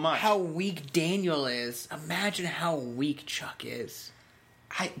grown so much. How weak Daniel is. Imagine how weak Chuck is.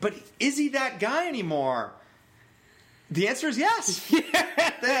 But is he that guy anymore? The answer is yes.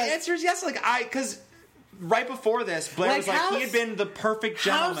 The answer is yes. Because right before this, Blair was like, he had been the perfect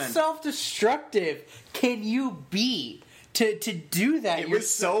gentleman. How self-destructive can you be to do that? It was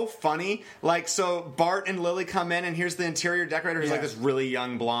so funny. Like, so Bart and Lily come in, and here's the interior decorator who's like this really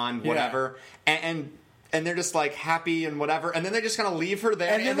young blonde, whatever, and they're just like happy and whatever, and then they just kind of leave her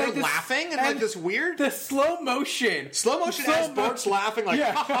there, and they're laughing and like this weird slow motion as Bart's laughing like,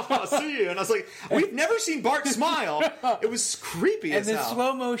 see you, and I was like, we've never seen Bart smile. It was creepy as hell. And then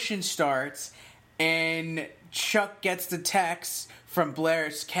slow motion starts, and Chuck gets the text from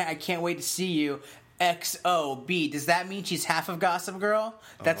Blair, I can't wait to see you, XOB. Does that mean she's half of Gossip Girl?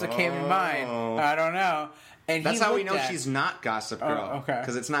 That's what came to mind. I don't know. And that's how we know she's not Gossip Girl. Okay.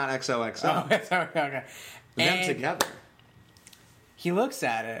 Because it's not XOXO. Oh, okay. Them together. He looks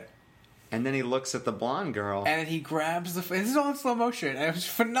at it. And then he looks at the blonde girl. And he grabs this is all in slow motion. And it was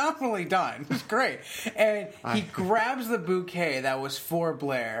phenomenally done. It was great. And he grabs the bouquet that was for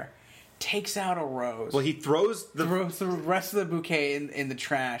Blair, takes out a rose. Well, he throws the rest of the bouquet in the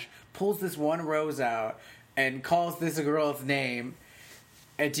trash, pulls this one rose out, and calls this girl's name.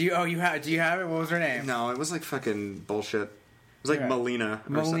 And do you have it? What was her name? No, it was like fucking bullshit. It was like Melina.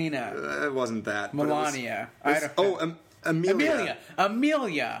 It wasn't that. Melania. Amelia.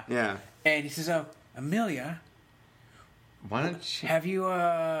 Amelia. Yeah. And he says, "Oh, Amelia, why don't you have you?"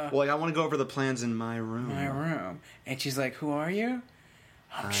 Well, like, I want to go over the plans in my room. And she's like, "Who are you?"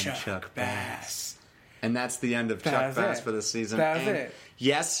 I'm Chuck Bass. And that's the end of Chuck Bass for this season. That was it.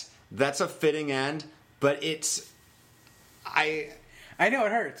 Yes, that's a fitting end, but I know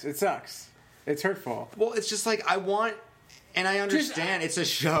it hurts. It sucks. It's hurtful. Well, it's just like, I want, and I understand it's a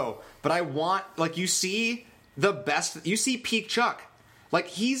show, but I want, like, you see the best, you see peak Chuck. Like,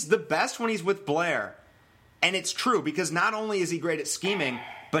 he's the best when he's with Blair. And it's true, because not only is he great at scheming,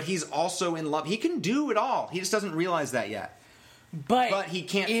 but he's also in love. He can do it all. He just doesn't realize that yet. But he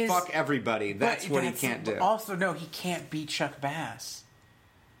can't fuck everybody. That's what he can't do. Also, no, he can't be Chuck Bass.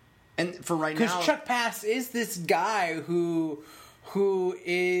 And for right now, because Chuck Bass is this guy who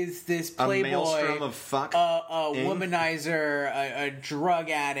is this playboy, a maelstrom of fuck, a womanizer, a drug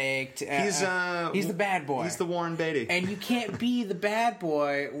addict. He's the bad boy. He's the Warren Beatty. And you can't be the bad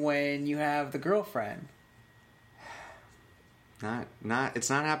boy when you have the girlfriend. It's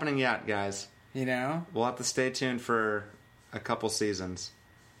not happening yet, guys. You know? We'll have to stay tuned for a couple seasons.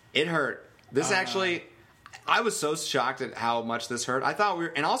 It hurt. This actually, I was so shocked at how much this hurt. I thought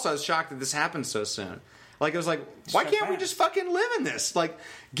and also I was shocked that this happened so soon. Like, it was like, why can't we just fucking live in this? Like,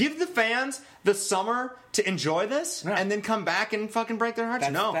 give the fans the summer to enjoy this, and then come back and fucking break their hearts.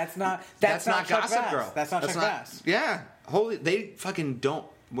 That's not Gossip Girl. That's not Chuck Bass. Yeah, they fucking don't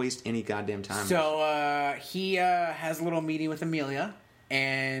waste any goddamn time. So he has a little meeting with Amelia,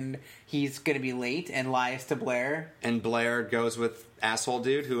 and he's going to be late and lies to Blair. And Blair goes with asshole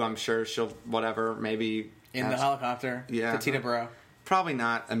dude, who I'm sure she'll maybe in the helicopter. Yeah, to Teterboro. Probably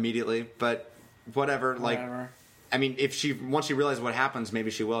not immediately, but. Whatever. Like, I mean, if once she realizes what happens,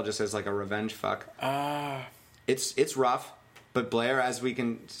 maybe she will, just as like a revenge fuck. It's rough, but Blair, as we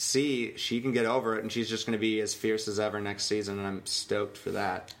can see, she can get over it, and she's just going to be as fierce as ever next season, and I'm stoked for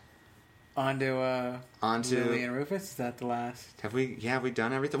that. On to Lily and Rufus. Is that the last? Have we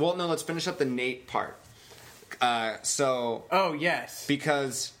done everything? Well, no. Let's finish up the Nate part. Oh yes,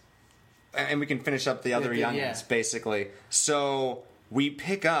 because, and we can finish up the other youngins basically. So. We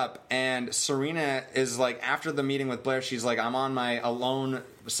pick up, and Serena is like, after the meeting with Blair, she's like, I'm on my alone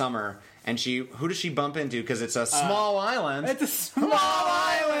summer. And who does she bump into? Because it's a small island. It's a small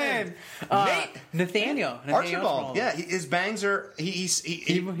island! Nathaniel. Archibald. Yeah, his bangs are...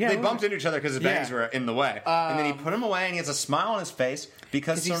 They bumped into each other because his bangs were in the way. And then he put him away, and he has a smile on his face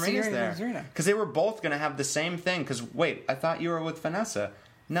because Serena's there. Because they were both going to have the same thing. Because, wait, I thought you were with Vanessa.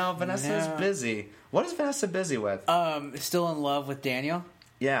 No, Vanessa's busy. What is Vanessa busy with? Still in love with Daniel.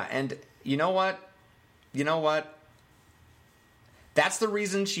 Yeah, and you know what? That's the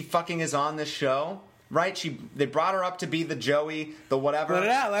reason she fucking is on this show, right? They brought her up to be the Joey, the whatever. Let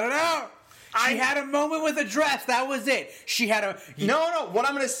it out. She had a moment with a dress. That was it. She had a... No. What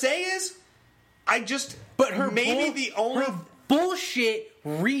I'm going to say is, But her bullshit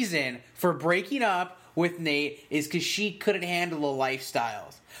reason for breaking up with Nate is because she couldn't handle the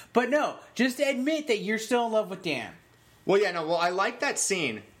lifestyles. But no, just admit that you're still in love with Dan. Well, yeah, no. Well, I like that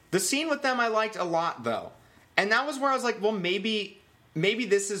scene. The scene with them I liked a lot, though. And that was where I was like, well, maybe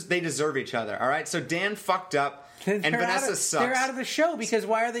they deserve each other, all right? So Dan fucked up, and Vanessa sucks. They're out of the show, because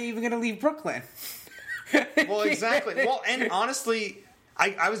why are they even going to leave Brooklyn? Well, exactly. Well, and honestly,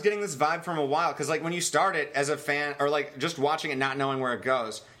 I was getting this vibe from a while, because like when you start it as a fan, or like just watching it not knowing where it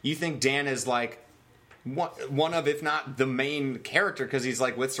goes, you think Dan is like one of, if not the main character, because he's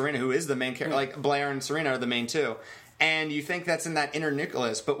like with Serena, who is the main character. Like Blair and Serena are the main two, and you think that's in that inner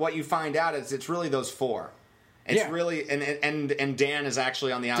nucleus. But what you find out is it's really those four. It's really and Dan is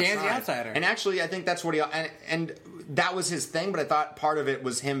actually on the outside. Dan's the outsider, and actually I think that's what he and that was his thing. But I thought part of it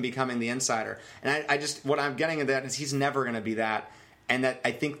was him becoming the insider. And I just what I'm getting at that is he's never going to be that. And that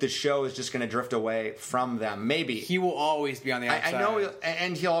I think the show is just going to drift away from them. Maybe he will always be on the outside. I know,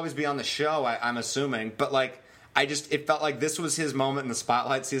 and he'll always be on the show. I'm assuming, but like, it felt like this was his moment in the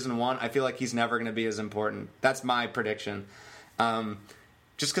spotlight, season 1. I feel like he's never going to be as important. That's my prediction.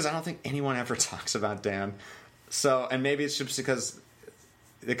 Just because I don't think anyone ever talks about Dan. So, and maybe it's just because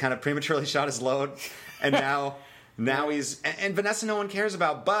they kind of prematurely shot his load, and now he's and Vanessa. No one cares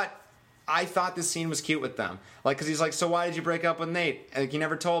about, but. I thought this scene was cute with them. Like, because he's like, so why did you break up with Nate? Like, you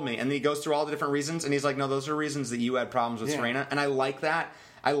never told me. And then he goes through all the different reasons, and he's like, no, those are reasons that you had problems with Serena. And I like that.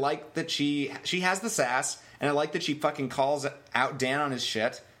 I like that she has the sass, and I like that she fucking calls out Dan on his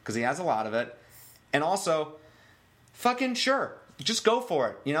shit, because he has a lot of it. And also, fucking sure. Just go for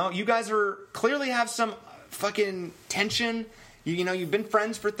it. You know, you guys clearly have some fucking tension. You know, you've been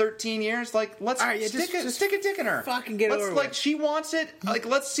friends for 13 years. Like, let's stick a dick in her. Fucking get over it. Like, she wants it. Like,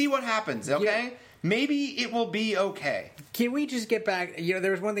 let's see what happens, okay? Yeah. Maybe it will be okay. Can we just get back? You know, there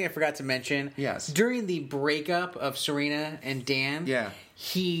was one thing I forgot to mention. Yes. During the breakup of Serena and Dan,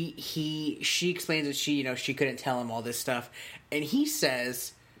 she explains that she couldn't tell him all this stuff. And he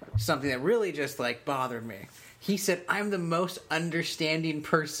says something that really just, like, bothered me. He said, I'm the most understanding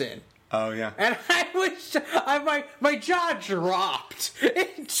person. Oh, yeah. And my jaw dropped.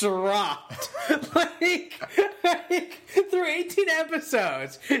 It dropped. like, through 18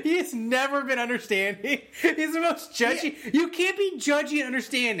 episodes, he's never been understanding. He's the most judgy. Yeah. You can't be judgy and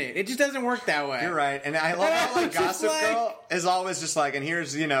understand it. It just doesn't work that way. You're right. And I love how, like, Gossip Girl is always just like, and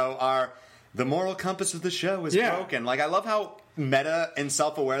here's, the moral compass of the show is broken. Like, I love how meta and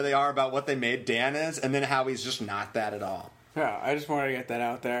self-aware they are about what they made Dan is, and then how he's just not that at all. Yeah, I just wanted to get that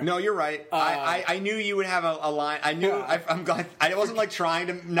out there. No, you're right. I knew you would have a line. I knew. I'm glad. I wasn't like trying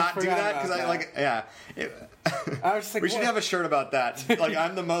to not do that because I like. Yeah. I was just like, we should have a shirt about that. Like,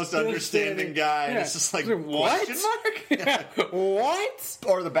 I'm the most understanding guy. And it's just like, what? Question mark? What?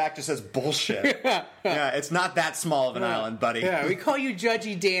 Or the back just says bullshit. Yeah, it's not that small of an island, buddy. Yeah, we call you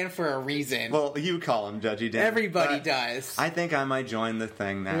Judgy Dan for a reason. Well, you call him Judgy Dan. Everybody does. I think I might join the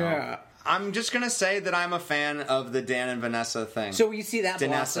thing now. Yeah. I'm just gonna say that I'm a fan of the Dan and Vanessa thing. So we see that Danessa.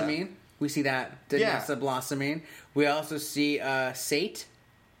 blossoming. We see that Danessa blossoming. We also see Sate.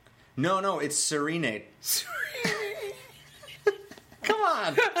 No, it's Serenade. Come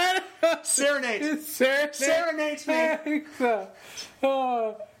on, Serenade. Serenade's me.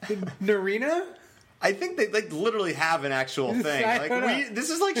 Narina. I think they like literally have an actual thing. Like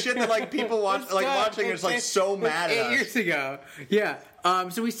this is like shit that like people watch, like watching. It's like so mad at us. 8 years ago, yeah.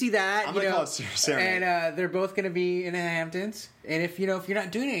 So we see that. I'm gonna call it Serenade. And they're both gonna be in the Hamptons. And if you're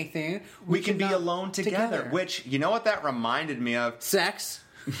not doing anything, we can be alone together. Which you know what that reminded me of? Sex.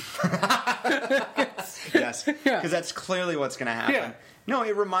 Yes, because that's clearly what's going to happen. Yeah. No,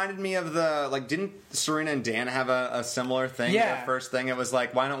 it reminded me of the like. Didn't Serena and Dan have a similar thing? Yeah. Their first thing. It was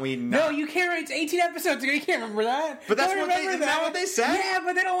like, why don't we? No, you can't. It's 18 episodes ago. You can't remember that. But that's isn't that what they said? Yeah,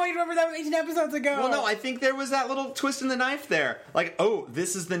 but they don't want you to remember that was 18 episodes ago. Well, no, I think there was that little twist in the knife there. Like, oh,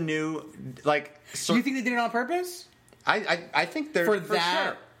 this is the new like. Do you think they did it on purpose? I think they're for that.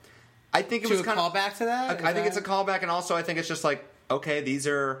 Sure. I think it was a callback to that. I think it's a callback, and also I think it's just like, okay,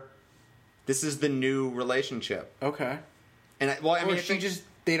 this is the new relationship. Okay. And I mean,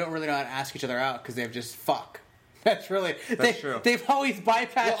 they don't really know how to ask each other out because they've just fuck. That's true. They've always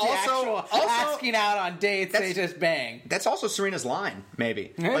bypassed the actual asking out on dates. They just bang. That's also Serena's line,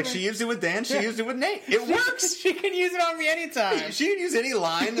 maybe. Like she used it with Dan, she used it with Nate. It works. She can use it on me anytime. She can use any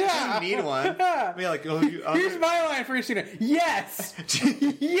line. She doesn't need one. Be like, here's my line for Serena. Yes.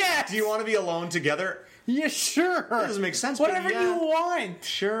 Yes. Do you want to be alone together? Yeah, sure. That doesn't make sense. Whatever you want.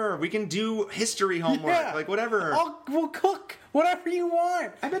 Sure, we can do history homework. Yeah. Like whatever. We'll cook whatever you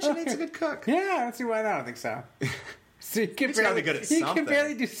want. I bet you Nate's a good cook. Yeah, I don't see why not. I don't think so. So He's gotta be good at something. He can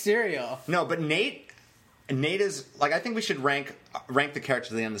barely do cereal. No, but Nate is like, I think we should rank the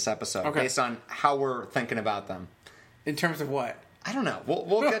characters at the end of this episode based on how we're thinking about them. In terms of what? I don't know.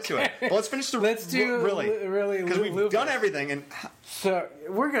 We'll get to it. But let's finish Let's do really because we've done everything and so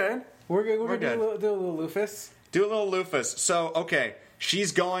we're good. We're good. We're good. Do a little Lufus. Do a little Lufus. So okay,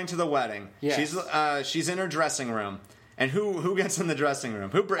 she's going to the wedding. Yes. She's in her dressing room, and who gets in the dressing room?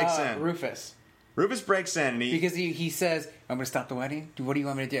 Who breaks in? Rufus. Rufus breaks in, and because he says, "I'm going to stop the wedding. What do you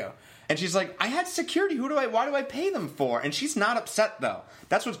want me to do?" And she's like, "I had security. Why do I pay them for?" And she's not upset though.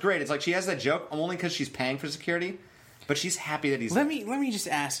 That's what's great. It's like she has that joke only because she's paying for security, but she's happy that he's. Let me just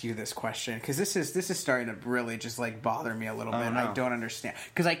ask you this question because this is starting to really just like bother me a little bit. And I don't understand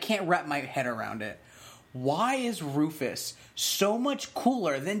because I can't wrap my head around it. Why is Rufus so much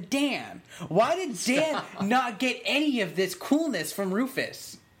cooler than Dan? Why did Dan not get any of this coolness from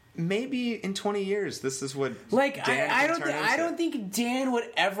Rufus? Maybe in 20 years, this is what like Dan I don't think Dan would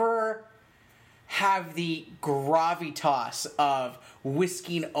ever have the gravitas of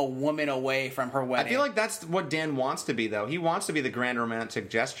whisking a woman away from her wedding. I feel like that's what Dan wants to be, though. He wants to be the grand romantic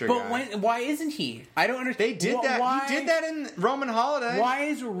gesture guy. But why isn't he? I don't understand. They did that. He did that in Roman Holiday. Why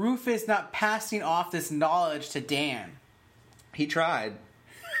is Rufus not passing off this knowledge to Dan? He tried.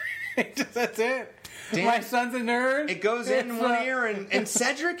 That's it. Dan, my son's a nerd. It goes in one ear, and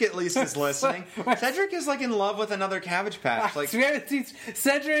Cedric at least is listening. Cedric is like in love with another Cabbage Patch. Like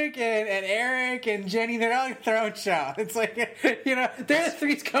Cedric and Eric and Jenny, they're all got their own show. It's like they're the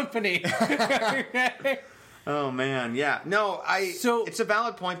Three's Company. Oh man, yeah. No, it's a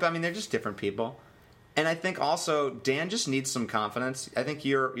valid point, but I mean they're just different people, and I think also Dan just needs some confidence. I think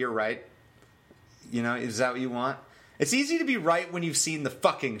you're right. Is that what you want? It's easy to be right when you've seen the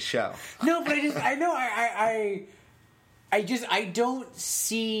fucking show. No, but I don't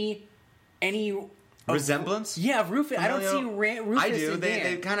see any resemblance. Yeah, Rufus. I don't see Rufus. I do.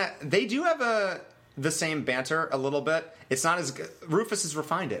 They do have the same banter a little bit. It's not as good. Rufus has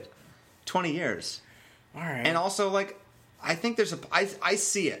refined it. 20 years. All right. And also, like, I think there's I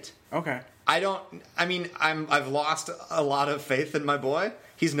see it. Okay. I've lost a lot of faith in my boy.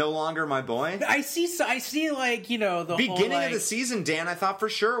 He's no longer my boy. I see like, the beginning whole, of the season, Dan, I thought for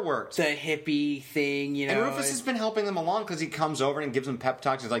sure worked. The hippie thing, And Rufus has been helping them along because he comes over and gives them pep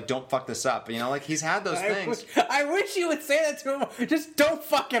talks. He's like, don't fuck this up. Like he's had those things. I wish you would say that to him. Just don't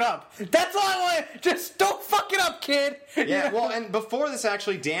fuck it up. That's all I want. Just don't fuck it up, kid. Yeah, well, and before this,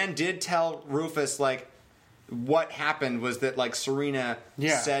 actually, Dan did tell Rufus, like, what happened was that, like, Serena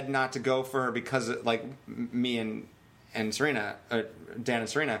said not to go for her because, like, me and Serena, Dan and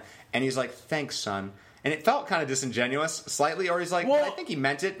Serena, and he's like, thanks, son. And it felt kind of disingenuous, slightly, or he's like, well, I think he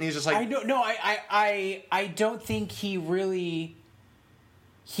meant it, and he's just like... I don't think he really...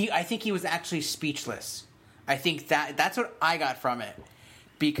 I think he was actually speechless. I think that's what I got from it.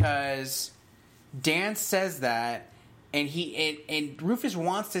 Because Dan says that, and Rufus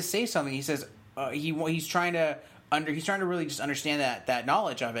wants to say something. He says... he's trying to really just understand that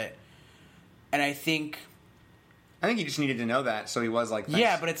knowledge of it, And I think he just needed to know that, so he was like, thanks.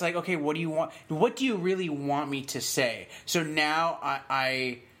 Yeah, but it's like, okay, what do you want? What do you really want me to say? So now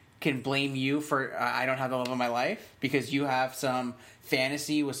I can blame you for I don't have the love of my life because you have some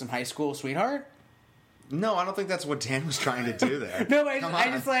fantasy with some high school sweetheart? No, I don't think that's what Dan was trying to do there. No,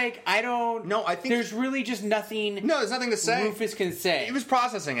 I just like, I don't... No, I think... There's really just nothing... No, there's nothing to say. Rufus can say. He was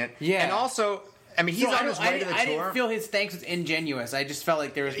processing it. Yeah. And also, I mean, he's on his way to the tour. I didn't feel his thanks was ingenuous. I just felt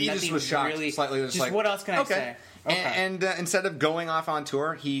like there was nothing just was shocked, really... slightly. Just like, what else can I say? Okay. And instead of going off on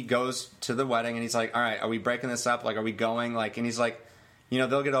tour, he goes to the wedding and he's like, all right, are we breaking this up? Like, are we going? Like, and he's like,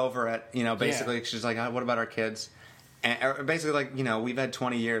 they'll get over it. Basically, she's like, what about our kids? And basically, like, we've had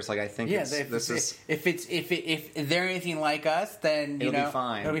 20 years. Like, I think if they're anything like us, then it'll be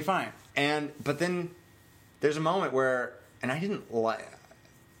fine. It'll be fine. But then there's a moment where, and I didn't like.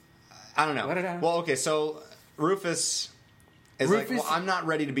 I don't know. Well, okay, so Rufus is like, well, I'm not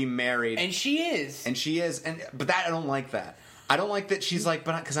ready to be married, and she is, but that I don't like that. I don't like that she's like,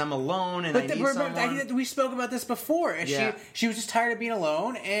 but because I'm alone and I need someone. We spoke about this before. Yeah. She was just tired of being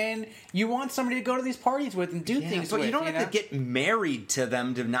alone, and you want somebody to go to these parties with and do things but with. You don't have to get married to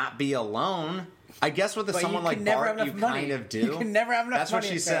them to not be alone. I guess with someone like Bart, you kind of do. You can never have enough That's money.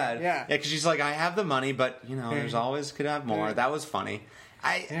 That's what she said. Yeah, because she's like, I have the money, but there's always could have more. That was funny.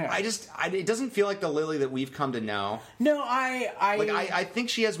 It doesn't feel like the Lily that we've come to know. No, I think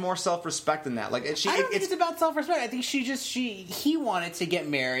she has more self-respect than that. Like, I don't think it's about self-respect. I think he wanted to get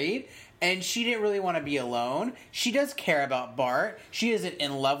married, and she didn't really want to be alone. She does care about Bart. She isn't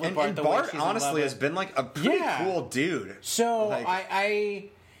in love with Bart. And Bart honestly has been like a pretty cool dude. So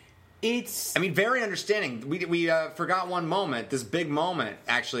like, it's... I mean, very understanding. We forgot one moment, this big moment,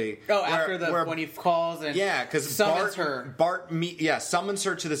 actually. Oh, after when he calls and because summons her. Bart summons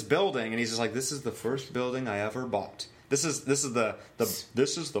her to this building, and he's just like, "This is the first building I ever bought. This is the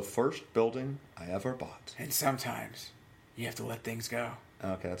first building I ever bought." And sometimes you have to let things go.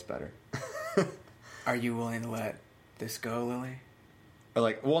 Okay, that's better. Are you willing to let this go, Lily? Or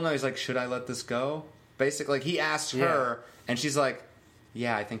like, well, no, he's like, "Should I let this go?" Basically, like he asks her, and she's like,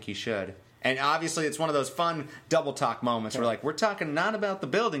 yeah, I think you should. And obviously it's one of those fun double talk moments where like, we're talking not about the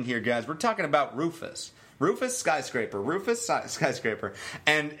building here, guys. We're talking about Rufus. Rufus skyscraper.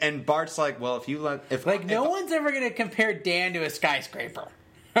 And Bart's like, well, no one's ever going to compare Dan to a skyscraper.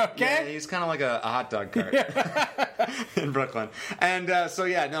 Okay? Yeah, he's kind of like a hot dog cart in Brooklyn. And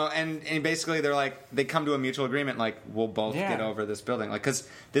and basically they're like, they come to a mutual agreement, like, we'll both get over this building. Like, because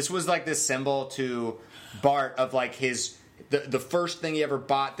this was like this symbol to Bart of like his... The first thing he ever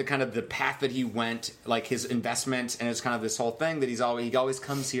bought, the kind of the path that he went, like his investment, and it's kind of this whole thing that he always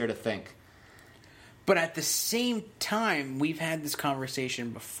comes here to think. But at the same time, we've had this conversation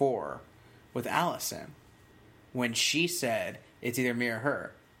before with Allison when she said it's either me or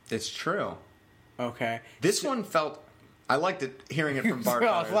her. It's true. Okay. This one felt... I liked it hearing it from Bart. A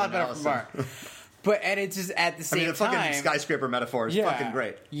lot better from Bart. But and it's just at the same the time, fucking skyscraper metaphor is fucking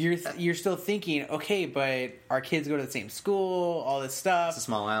great. You're still thinking, okay, but our kids go to the same school, all this stuff. It's a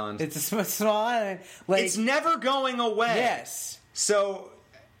small island. It's a small island. Like, it's never going away. Yes. So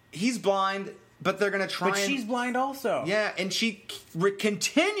he's blind, but they're gonna try. But she's blind also. Yeah, and she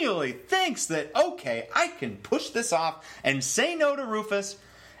continually thinks that okay, I can push this off and say no to Rufus.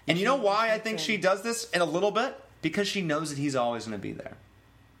 And you know why I think she does this in a little bit? Because she knows that he's always going to be there.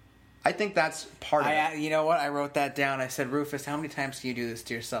 I think that's part of it. You know what? I wrote that down. I said, Rufus, how many times can you do this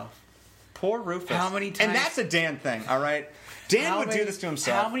to yourself? Poor Rufus. How many times? And that's a Dan thing, all right? Dan would do this to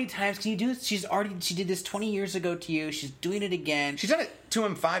himself. How many times can you do this? She did this 20 years ago to you. She's doing it again. She's done it to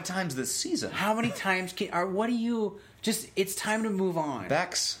him 5 times this season. How many times what do you... It's time to move on.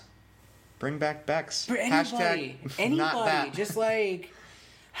 Bex. Bring back Bex. For anybody. Not that. Just like...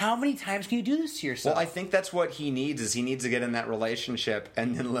 How many times can you do this to yourself? Well, I think that's what he needs, is he needs to get in that relationship,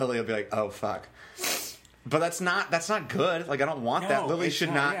 and then Lily will be like, oh, fuck. But that's not good. Like, I don't want that. Lily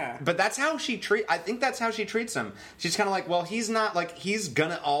should not. Yeah. But that's how I think that's how she treats him. She's kind of like, well, he's not, like, he's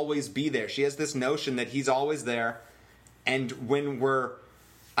gonna always be there. She has this notion that he's always there, and when we're,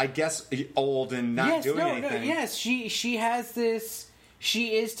 I guess, old and not doing anything. Yes, she has this...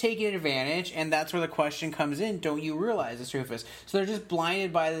 She is taking advantage, and that's where the question comes in. Don't you realize this, Rufus? So they're just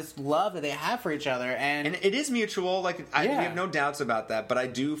blinded by this love that they have for each other, and it is mutual. Like we have no doubts about that. But I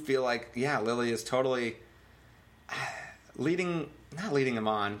do feel like, Lily is totally not leading him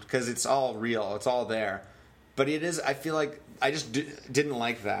on, because it's all real, it's all there. But it is. I feel like I just didn't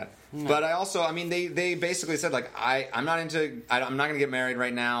like that. No. But I also, I mean, they basically said like I'm not going to get married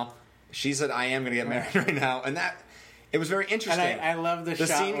right now. She said I am going to get married right now, and that. It was very interesting. And I love the shot.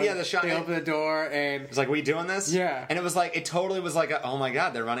 Scene, the shot. They open the door and it's like, we doing this? Yeah. And it was like, it totally was like, oh my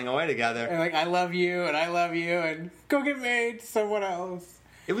god, they're running away together. And like, I love you and go get married to someone else.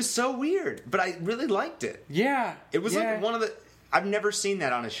 It was so weird, but I really liked it. Yeah. It was like one of the. I've never seen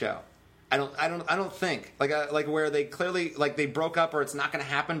that on a show. I don't think like where they clearly like they broke up or it's not going to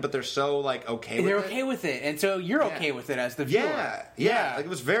happen, but they're so like okay with it. They're okay with it, and so you're okay with it as the viewer. Yeah. Like it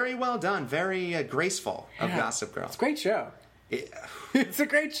was very well done, very graceful of Gossip Girl. It's a great show. It's a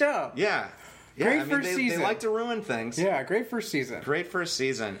great show. Yeah. Great first season. They like to ruin things. Yeah, great first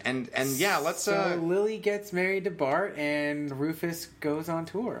season. And yeah, let's. So Lily gets married to Bart, and Rufus goes on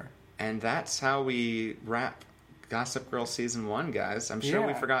tour. And that's how we wrap Gossip Girl season 1, guys. I'm sure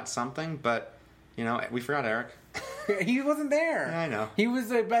we forgot something, but we forgot Eric. He wasn't there. Yeah, I know. He was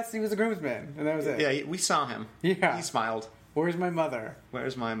the best. He was the groomsman, and that was it. Yeah, we saw him. Yeah, he smiled. Where's my mother?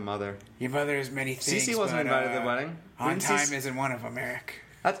 Where's my mother? Your mother has many things. Cece wasn't invited to the wedding. On time isn't one of them, Eric.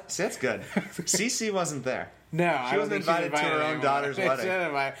 That's good. Cece wasn't there. No, she wasn't invited to her own daughter's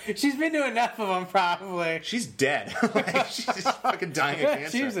wedding. She's been to enough of them, probably. She's dead. She's just fucking dying of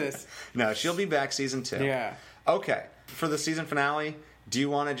cancer. Jesus. No, she'll be back season 2. Yeah. Okay, for the season finale, do you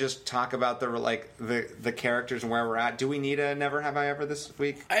want to just talk about the characters and where we're at? Do we need a Never Have I Ever this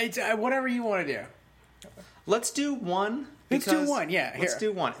week? Whatever you want to do. Let's do one. Let's do one. Yeah, let's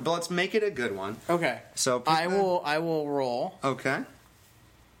do one, but let's make it a good one. Okay. So I will roll. Okay.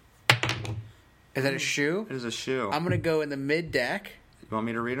 Is that a shoe? It is a shoe. I'm gonna go in the mid deck. You want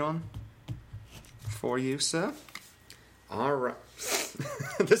me to read one for you, sir? All right.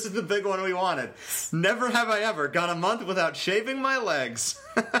 This is the big one we wanted. Never have I ever gone a month without shaving my legs.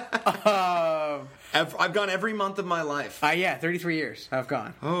 I've gone every month of my life. 33 years I've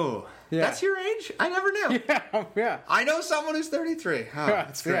gone. Oh, yeah. That's your age? I never knew. Yeah. I know someone who's 33. Oh,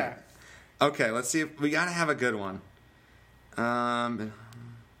 that's great. Yeah. Okay, let's see if we got to have a good one.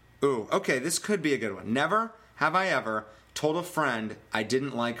 Okay, this could be a good one. Never have I ever told a friend I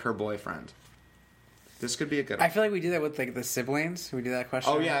didn't like her boyfriend. This could be a good one. I feel like we do that with like the siblings. We do that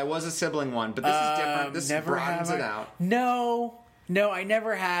question. Oh yeah, it was a sibling one, but this is different. This broadens it out. No, I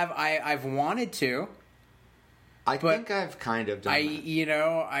never have. I've wanted to. I think I've kind of done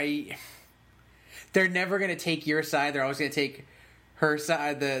that. They're never going to take your side. They're always going to take her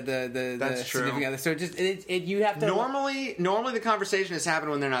side, the That's true. significant other. So you have to normally the conversation has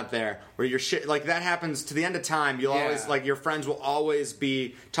happened when they're not there, where you're shit like that happens to the end of time. You'll always like your friends will always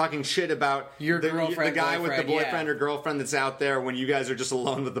be talking shit about your girlfriend, the guy with the boyfriend or girlfriend that's out there when you guys are just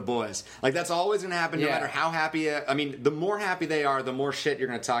alone with the boys. Like that's always going to happen, no matter how happy. I mean, the more happy they are, the more shit you're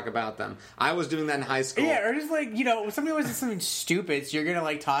going to talk about them. I was doing that in high school. Yeah, or just like somebody always does something stupid, so you're going to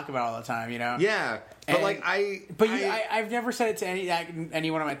like talk about it all the time. Yeah. But I've never said it to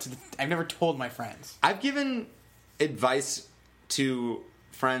anyone. I've never told my friends. I've given advice to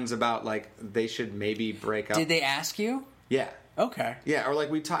friends about like they should maybe break up. Did they ask you? Yeah. Okay. Yeah, or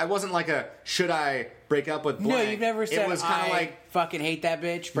like I wasn't like should I break up with blank? No, you've never said. It was kind of like fucking hate that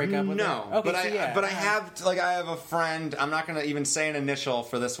bitch. Break up with her. No. Okay, but I have I have a friend. I'm not gonna even say an initial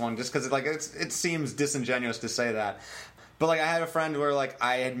for this one, just because it seems disingenuous to say that. But like I had a friend where like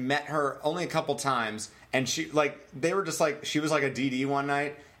I had met her only a couple times, and she they were just like she was like a DD one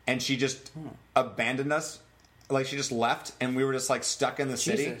night, and she just abandoned us. Like she just left, and we were just like stuck in the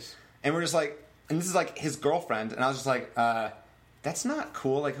city, and we're just like, and this is like his girlfriend, and I was just like, that's not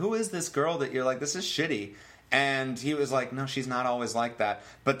cool. Like who is this girl that you're like this is shitty? And he was like, no, she's not always like that.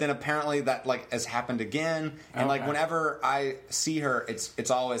 But then apparently that like has happened again, and like whenever I see her,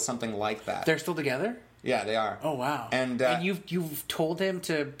 it's always something like that. They're still together? Yeah, they are. Oh wow! And you've told him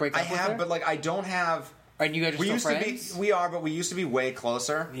to break up. I have, but like I don't have. And you guys are still friends? We are, but we used to be way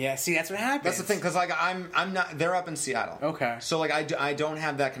closer. Yeah, see, that's what happens. That's the thing, because like I'm not. They're up in Seattle. Okay. So like I don't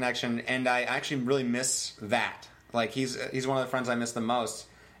have that connection, and I actually really miss that. Like he's one of the friends I miss the most.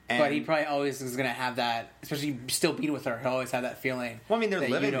 But he probably always is going to have that, especially still being with her. He'll always have that feeling. Well, I mean, they're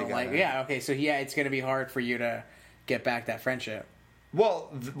living together. Yeah. Okay. So it's going to be hard for you to get back that friendship. Well,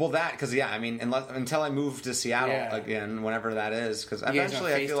 that because I mean, until I move to Seattle again, whenever that is, because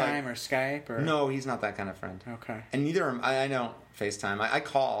eventually I feel like FaceTime or Skype or no, he's not that kind of friend. Okay, and neither am I know FaceTime. I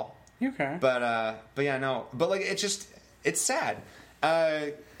call. Okay, but yeah, no, but like it's sad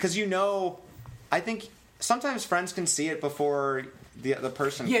because I think sometimes friends can see it before the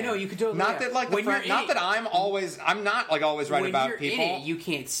person. Yeah, can. No, you could totally. Not that like not that I'm not like always right about people. When you're in it, you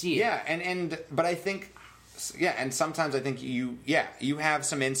can't see it. Yeah, but I think. Yeah, and sometimes I think you have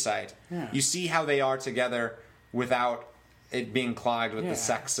some insight. Yeah. You see how they are together without it being clogged with the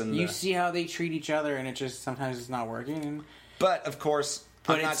sex and you see how they treat each other, and it just sometimes it's not working. But of course,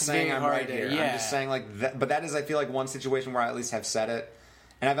 But I'm not it's saying very I'm hard right to- here. yeah. I'm just saying like that. But that is, I feel like, one situation where I at least have said it,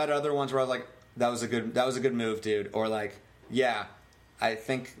 and I've had other ones where I was like, that was a good move, dude, or like, yeah, I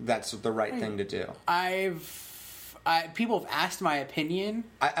think that's the right thing to do. People have asked my opinion.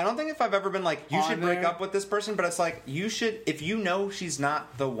 I don't think if I've ever been like, you should break there. up with this person, but it's like, you should, if you know she's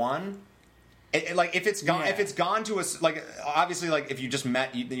not the one. Like if it's gone, Yeah. if it's gone to us, like obviously, like if you just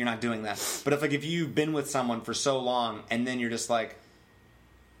met, you're not doing that. But if you've been with someone for so long and then you're just like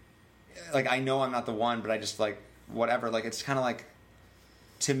I know I'm not the one, but I just like whatever. Like it's kind of like,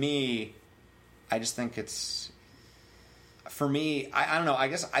 to me, I just think it's, for me, I don't know. I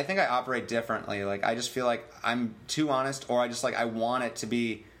guess I think I operate differently. Like I just feel like I'm too honest, or I just like I want it to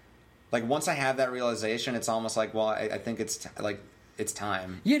be like, once I have that realization, it's almost like, well, I think it's it's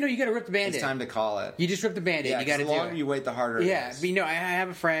time. Yeah, no, you got to rip the Band-Aid. It's time to call it. You just rip the Band-Aid. Yeah, you got to the do longer it. you wait, the harder it Yeah, is. but I have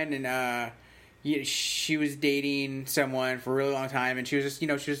a friend, and she was dating someone for a really long time, and she was just, she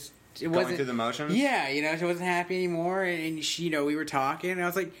was Going through the motions? Yeah, she wasn't happy anymore, and she, we were talking, and I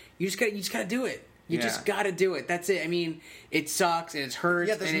was like, you just got to do it. You just got to do it. That's it. I mean, it sucks and it hurts.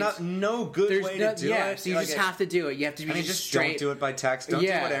 Yeah, there's and no good way to do it. Yeah, so you just have to do it. You have to be just straight. don't do it by text. Don't do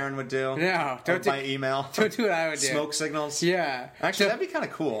what Aaron would do. No, don't by email. Don't do what I would do. Smoke signals. Yeah, Actually, that'd be kind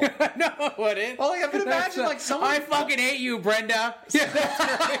of cool. No, it wouldn't. Well, like I could imagine, like someone. I fucking hate you, Brenda. Yeah, that's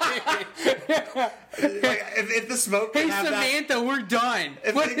right. Like if the smoke. Hey, can have Samantha, that, we're done.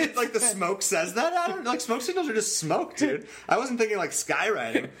 If like the smoke says that, I don't like smoke signals are just smoke, dude. I wasn't thinking like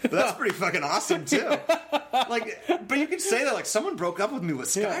skywriting, but that's pretty fucking awesome too. Like, but you could say that like someone broke up with me with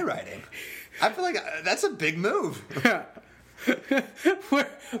skywriting. I feel like that's a big move.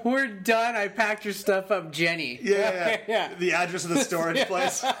 We're done. I packed your stuff up, Jenny. Yeah. The address of the storage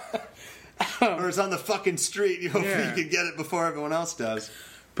place. Or it's on the fucking street. Hopefully you can get it before everyone else does.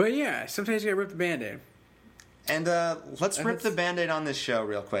 But yeah, sometimes you gotta rip the Band-Aid. And let's rip the Band-Aid on this show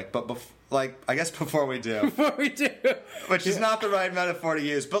real quick. But I guess before we do. Which is not the right metaphor to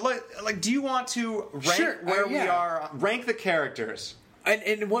use. But like do you want to rank where we are? Rank the characters. And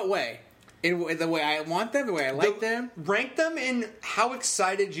in what way? In the way I want them? The way I like them? Rank them in how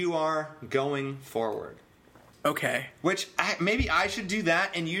excited you are going forward. Okay. Which maybe I should do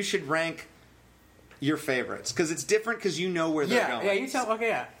that, and you should rank your favorites, because it's different because you know where they're going. Yeah, you tell. Okay,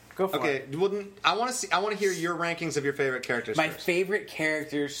 yeah, go for it. Okay, well, I want to hear your rankings of your favorite characters. My first. favorite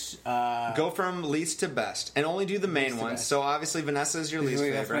characters. Go from least to best, and only do the main ones. Best. So obviously, Vanessa is your least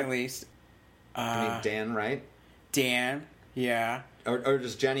favorite. That's my least. I mean, Dan, right? Dan, yeah. Or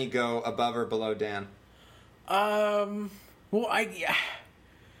does Jenny go above or below Dan? Well,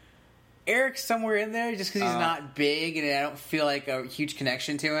 Eric's somewhere in there just because he's not big, and I don't feel like a huge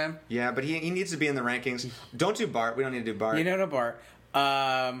connection to him. Yeah, but he needs to be in the rankings. Don't do Bart. We don't need to do Bart. No Bart. So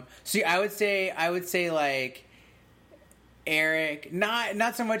I would say like Eric.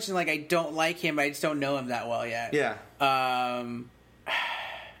 Not so much in like I don't like him, but I just don't know him that well yet. Yeah.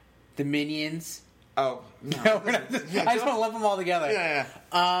 The Minions. Oh no! I just want to lump them all together. Yeah.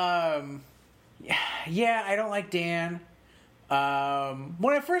 Yeah, I don't like Dan. When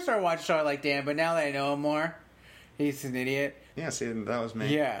I first started watching the show, I liked Dan, but now that I know him more, he's an idiot. Yeah, see, that was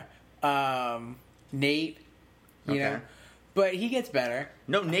me. Yeah. Nate, you Okay. know, but he gets better.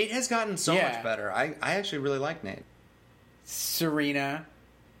 No, Nate has gotten so Yeah. much better. I actually really like Nate. Serena,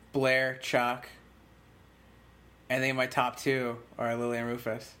 Blair, Chuck, and then my top two are Lily and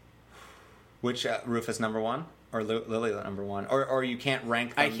Rufus. Which Rufus number one or Lily number one, or you can't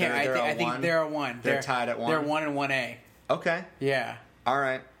rank them. I can't. I think they're a one. They're tied at 1? They're 1 and 1A. Okay. Yeah. All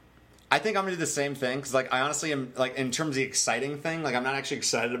right. I think I'm gonna do the same thing because, like, I honestly am like in terms of the exciting thing. Like, I'm not actually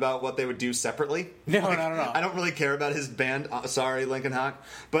excited about what they would do separately. No, like, no. I don't really care about his band. Sorry, Lincoln Hawk.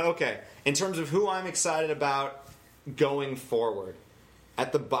 But okay, in terms of who I'm excited about going forward,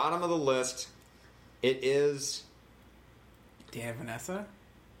 at the bottom of the list, it is Dan, Vanessa.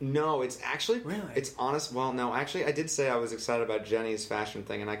 No, it's actually Really? It's honest. Well, no, actually, I did say I was excited about Jenny's fashion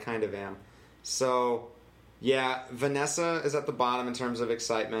thing, and I kind of am. So, yeah, Vanessa is at the bottom in terms of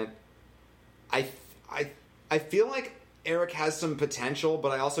excitement. I feel like Eric has some potential,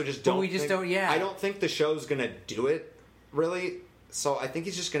 but I also just don't. But we just don't. Yeah, I don't think the show's gonna do it really. So I think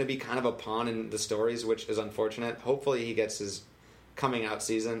he's just gonna be kind of a pawn in the stories, which is unfortunate. Hopefully, he gets his coming out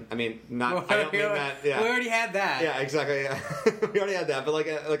season. I mean, not. I don't mean that. Yeah, we already had that. Yeah, exactly. Yeah. We already had that, but like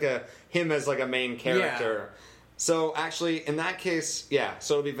a him as like a main character. Yeah. So actually, in that case, yeah.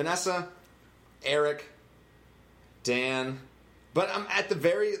 So it'll be Vanessa, Eric, Dan, but I'm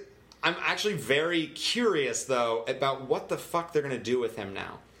actually very curious though about what the fuck they're gonna do with him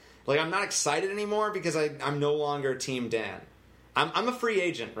now. Like, I'm not excited anymore because I'm no longer Team Dan. I'm a free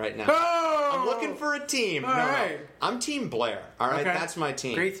agent right now. Oh! I'm looking for a team. All right. I'm Team Blair. All right, Okay. that's my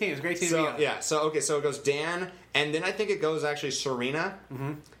team. Great teams. So yeah, so it goes Dan, and then I think it goes actually Serena,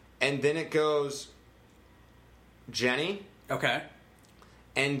 and then it goes Jenny, Okay.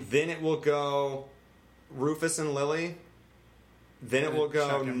 and then it will go Rufus and Lily. Then it will go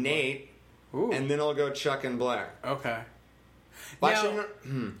Chuck and Nate, Ooh. and then it'll go Chuck and Blair. Okay. Well, Now-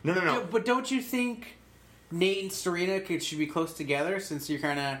 actually, no. But don't you think Nate and Serena should be close together? Since you're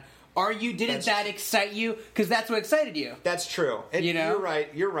kind of, didn't that excite you? Because that's what excited you. That's true. You know?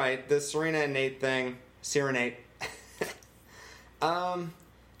 You're right. The Serena and Nate thing, Serenate.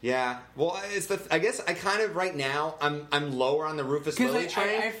 Yeah. Well, I guess I kind of right now I'm lower on the Rufus 'Cause Lily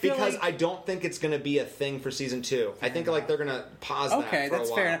train I feel because like- I don't think it's going to be a thing for season 2. I think like they're going to pause that Okay, for that's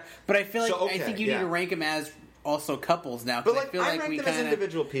a while. fair enough. But I feel like So, I think you yeah. need to rank them as also couples now. 'Cause But like, I feel like rank we them kind as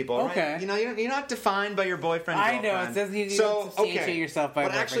individual people, Okay. right? You know, you're not defined by your boyfriend. I know, girlfriend. it doesn't- you don't substantiate yourself by but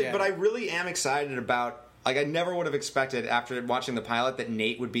boyfriend, actually, yeah. but I really am excited about. Like, I never would have expected after watching the pilot that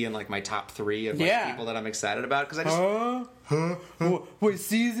Nate would be in like my top 3 of like, Yeah. people that I'm excited about because I just What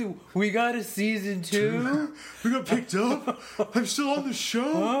season? We got a season 2? we got picked up. I'm still on the show.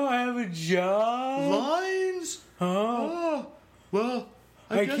 Oh, I have a job. Lines. Oh, Well,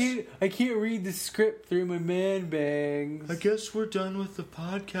 I can't read the script through my man bangs. I guess we're done with the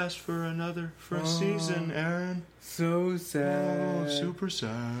podcast for a season, Aaron. So sad. Super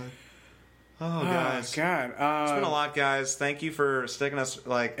sad. Oh, Oh, guys. God. It's been a lot, guys. Thank you for sticking us.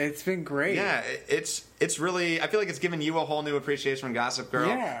 Like, It's been great. yeah, it's really. I feel like it's given you a whole new appreciation for Gossip Girl.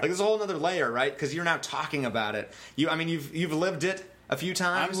 Yeah. Like, there's a whole other layer, right? Because you're now talking about it. You've lived it a few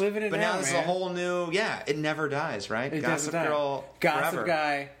times. I'm living it but now, now this is man. a whole new. Yeah, it never dies, right? It Gossip doesn't die. Girl, Gossip forever.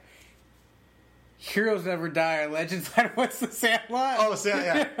 Guy. Heroes never die. Legends. What's the Sandlot? Oh,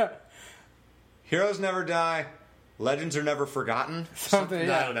 yeah. Heroes never die. Legends are never forgotten. Something,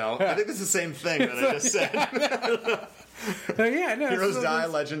 yeah. I don't know. I think it's the same thing that I just said. Yeah, no. Heroes it's- die.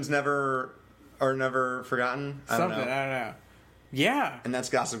 Legends are never forgotten. I don't Something. know. I don't know. Yeah. And that's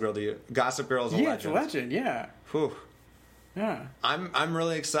Gossip Girl to you. Gossip Girl is a Yeah, legend. it's a legend. Yeah. Whew. Yeah. I'm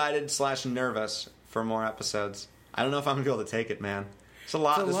really excited / nervous for more episodes. I don't know if I'm gonna be able to take it, man. It's a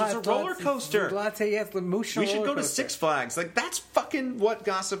lot. This is a roller coaster. Yeah, it's emotional. We should go roller to coaster. Six Flags. Like, that's fucking what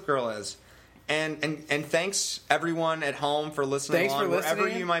Gossip Girl is. And thanks everyone at home for listening. Thanks for along, wherever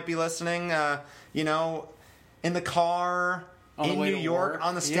listening. you might be listening. You know, in the car, On the in way New to York, work.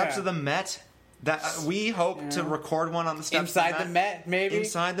 on the steps Yeah. of the Met. That we hope to record one on the steps Inside of the Met, maybe?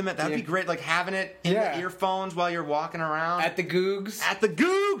 Inside the Met, that'd be Yeah. great. Like having it in Yeah. the earphones while you're walking around At the Googs. at the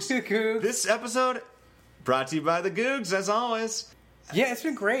Googs. The Googs. This episode brought to you by the Googs, as always. Yeah, it's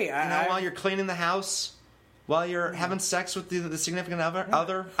been great. You know, while you're cleaning the house, while you're having sex with the significant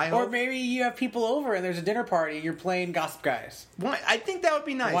other, I or hope. maybe you have people over and there's a dinner party and you're playing Gossip Guys. I think that would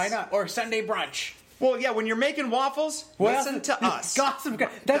be nice. Why not? Or Sunday brunch. Well, yeah, when you're making waffles, listen to us. Gossip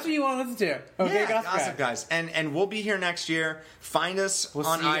Guys. That's what you want to listen to. Okay, Yeah, Gossip Guys. And we'll be here next year. Find us We'll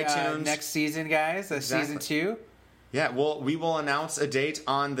on see iTunes. next season, guys. Season 2. Yeah, we will announce a date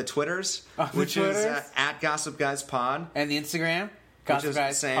on the Twitters, On the which is Twitters? at Gossip Guys Pod. And the Instagram. Which Gossip is the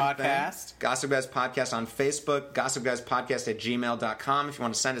Guys same Podcast. thing. Gossip Guys Podcast on Facebook. Gossip Guys Podcast at gmail.com. If you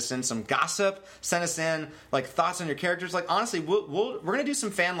want to send us in some gossip, send us in like thoughts on your characters. Like honestly, we're gonna do some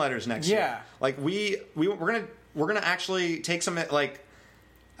fan letters next year. Yeah. Like we're gonna actually take some like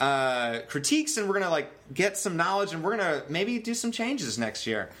critiques and we're gonna like get some knowledge and we're gonna maybe do some changes next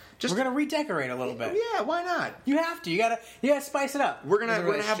year. Just We're gonna redecorate a little bit. yeah, why not? You have to. You gotta spice it up. We're gonna As a have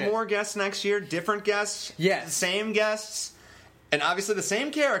relationship. more guests next year, different guests, Yes. the same guests, and obviously the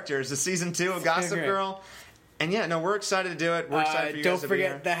same characters as season 2 of Gossip Great. Girl. And yeah, no, we're excited to do it. We're excited for you don't guys to be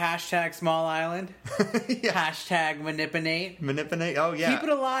forget the hashtag Small Island. yeah. Hashtag Manipinate. Manipulate. Oh yeah, Keep it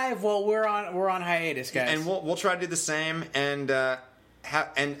alive while we're on hiatus, guys. and we'll try to do the same. And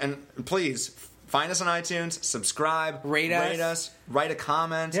and please find us on iTunes, subscribe, Rate us. write a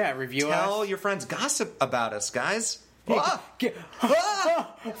comment, Yeah, review tell us. your friends, gossip about us, guys. Get-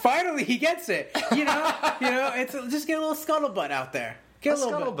 Finally, he gets it. You know, it's just get a little scuttlebutt out there. Get a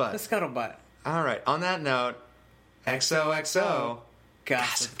little scuttlebutt. bit. A scuttlebutt. All right. On that note, XOXO.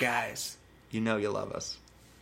 Gossip guys. You know you love us.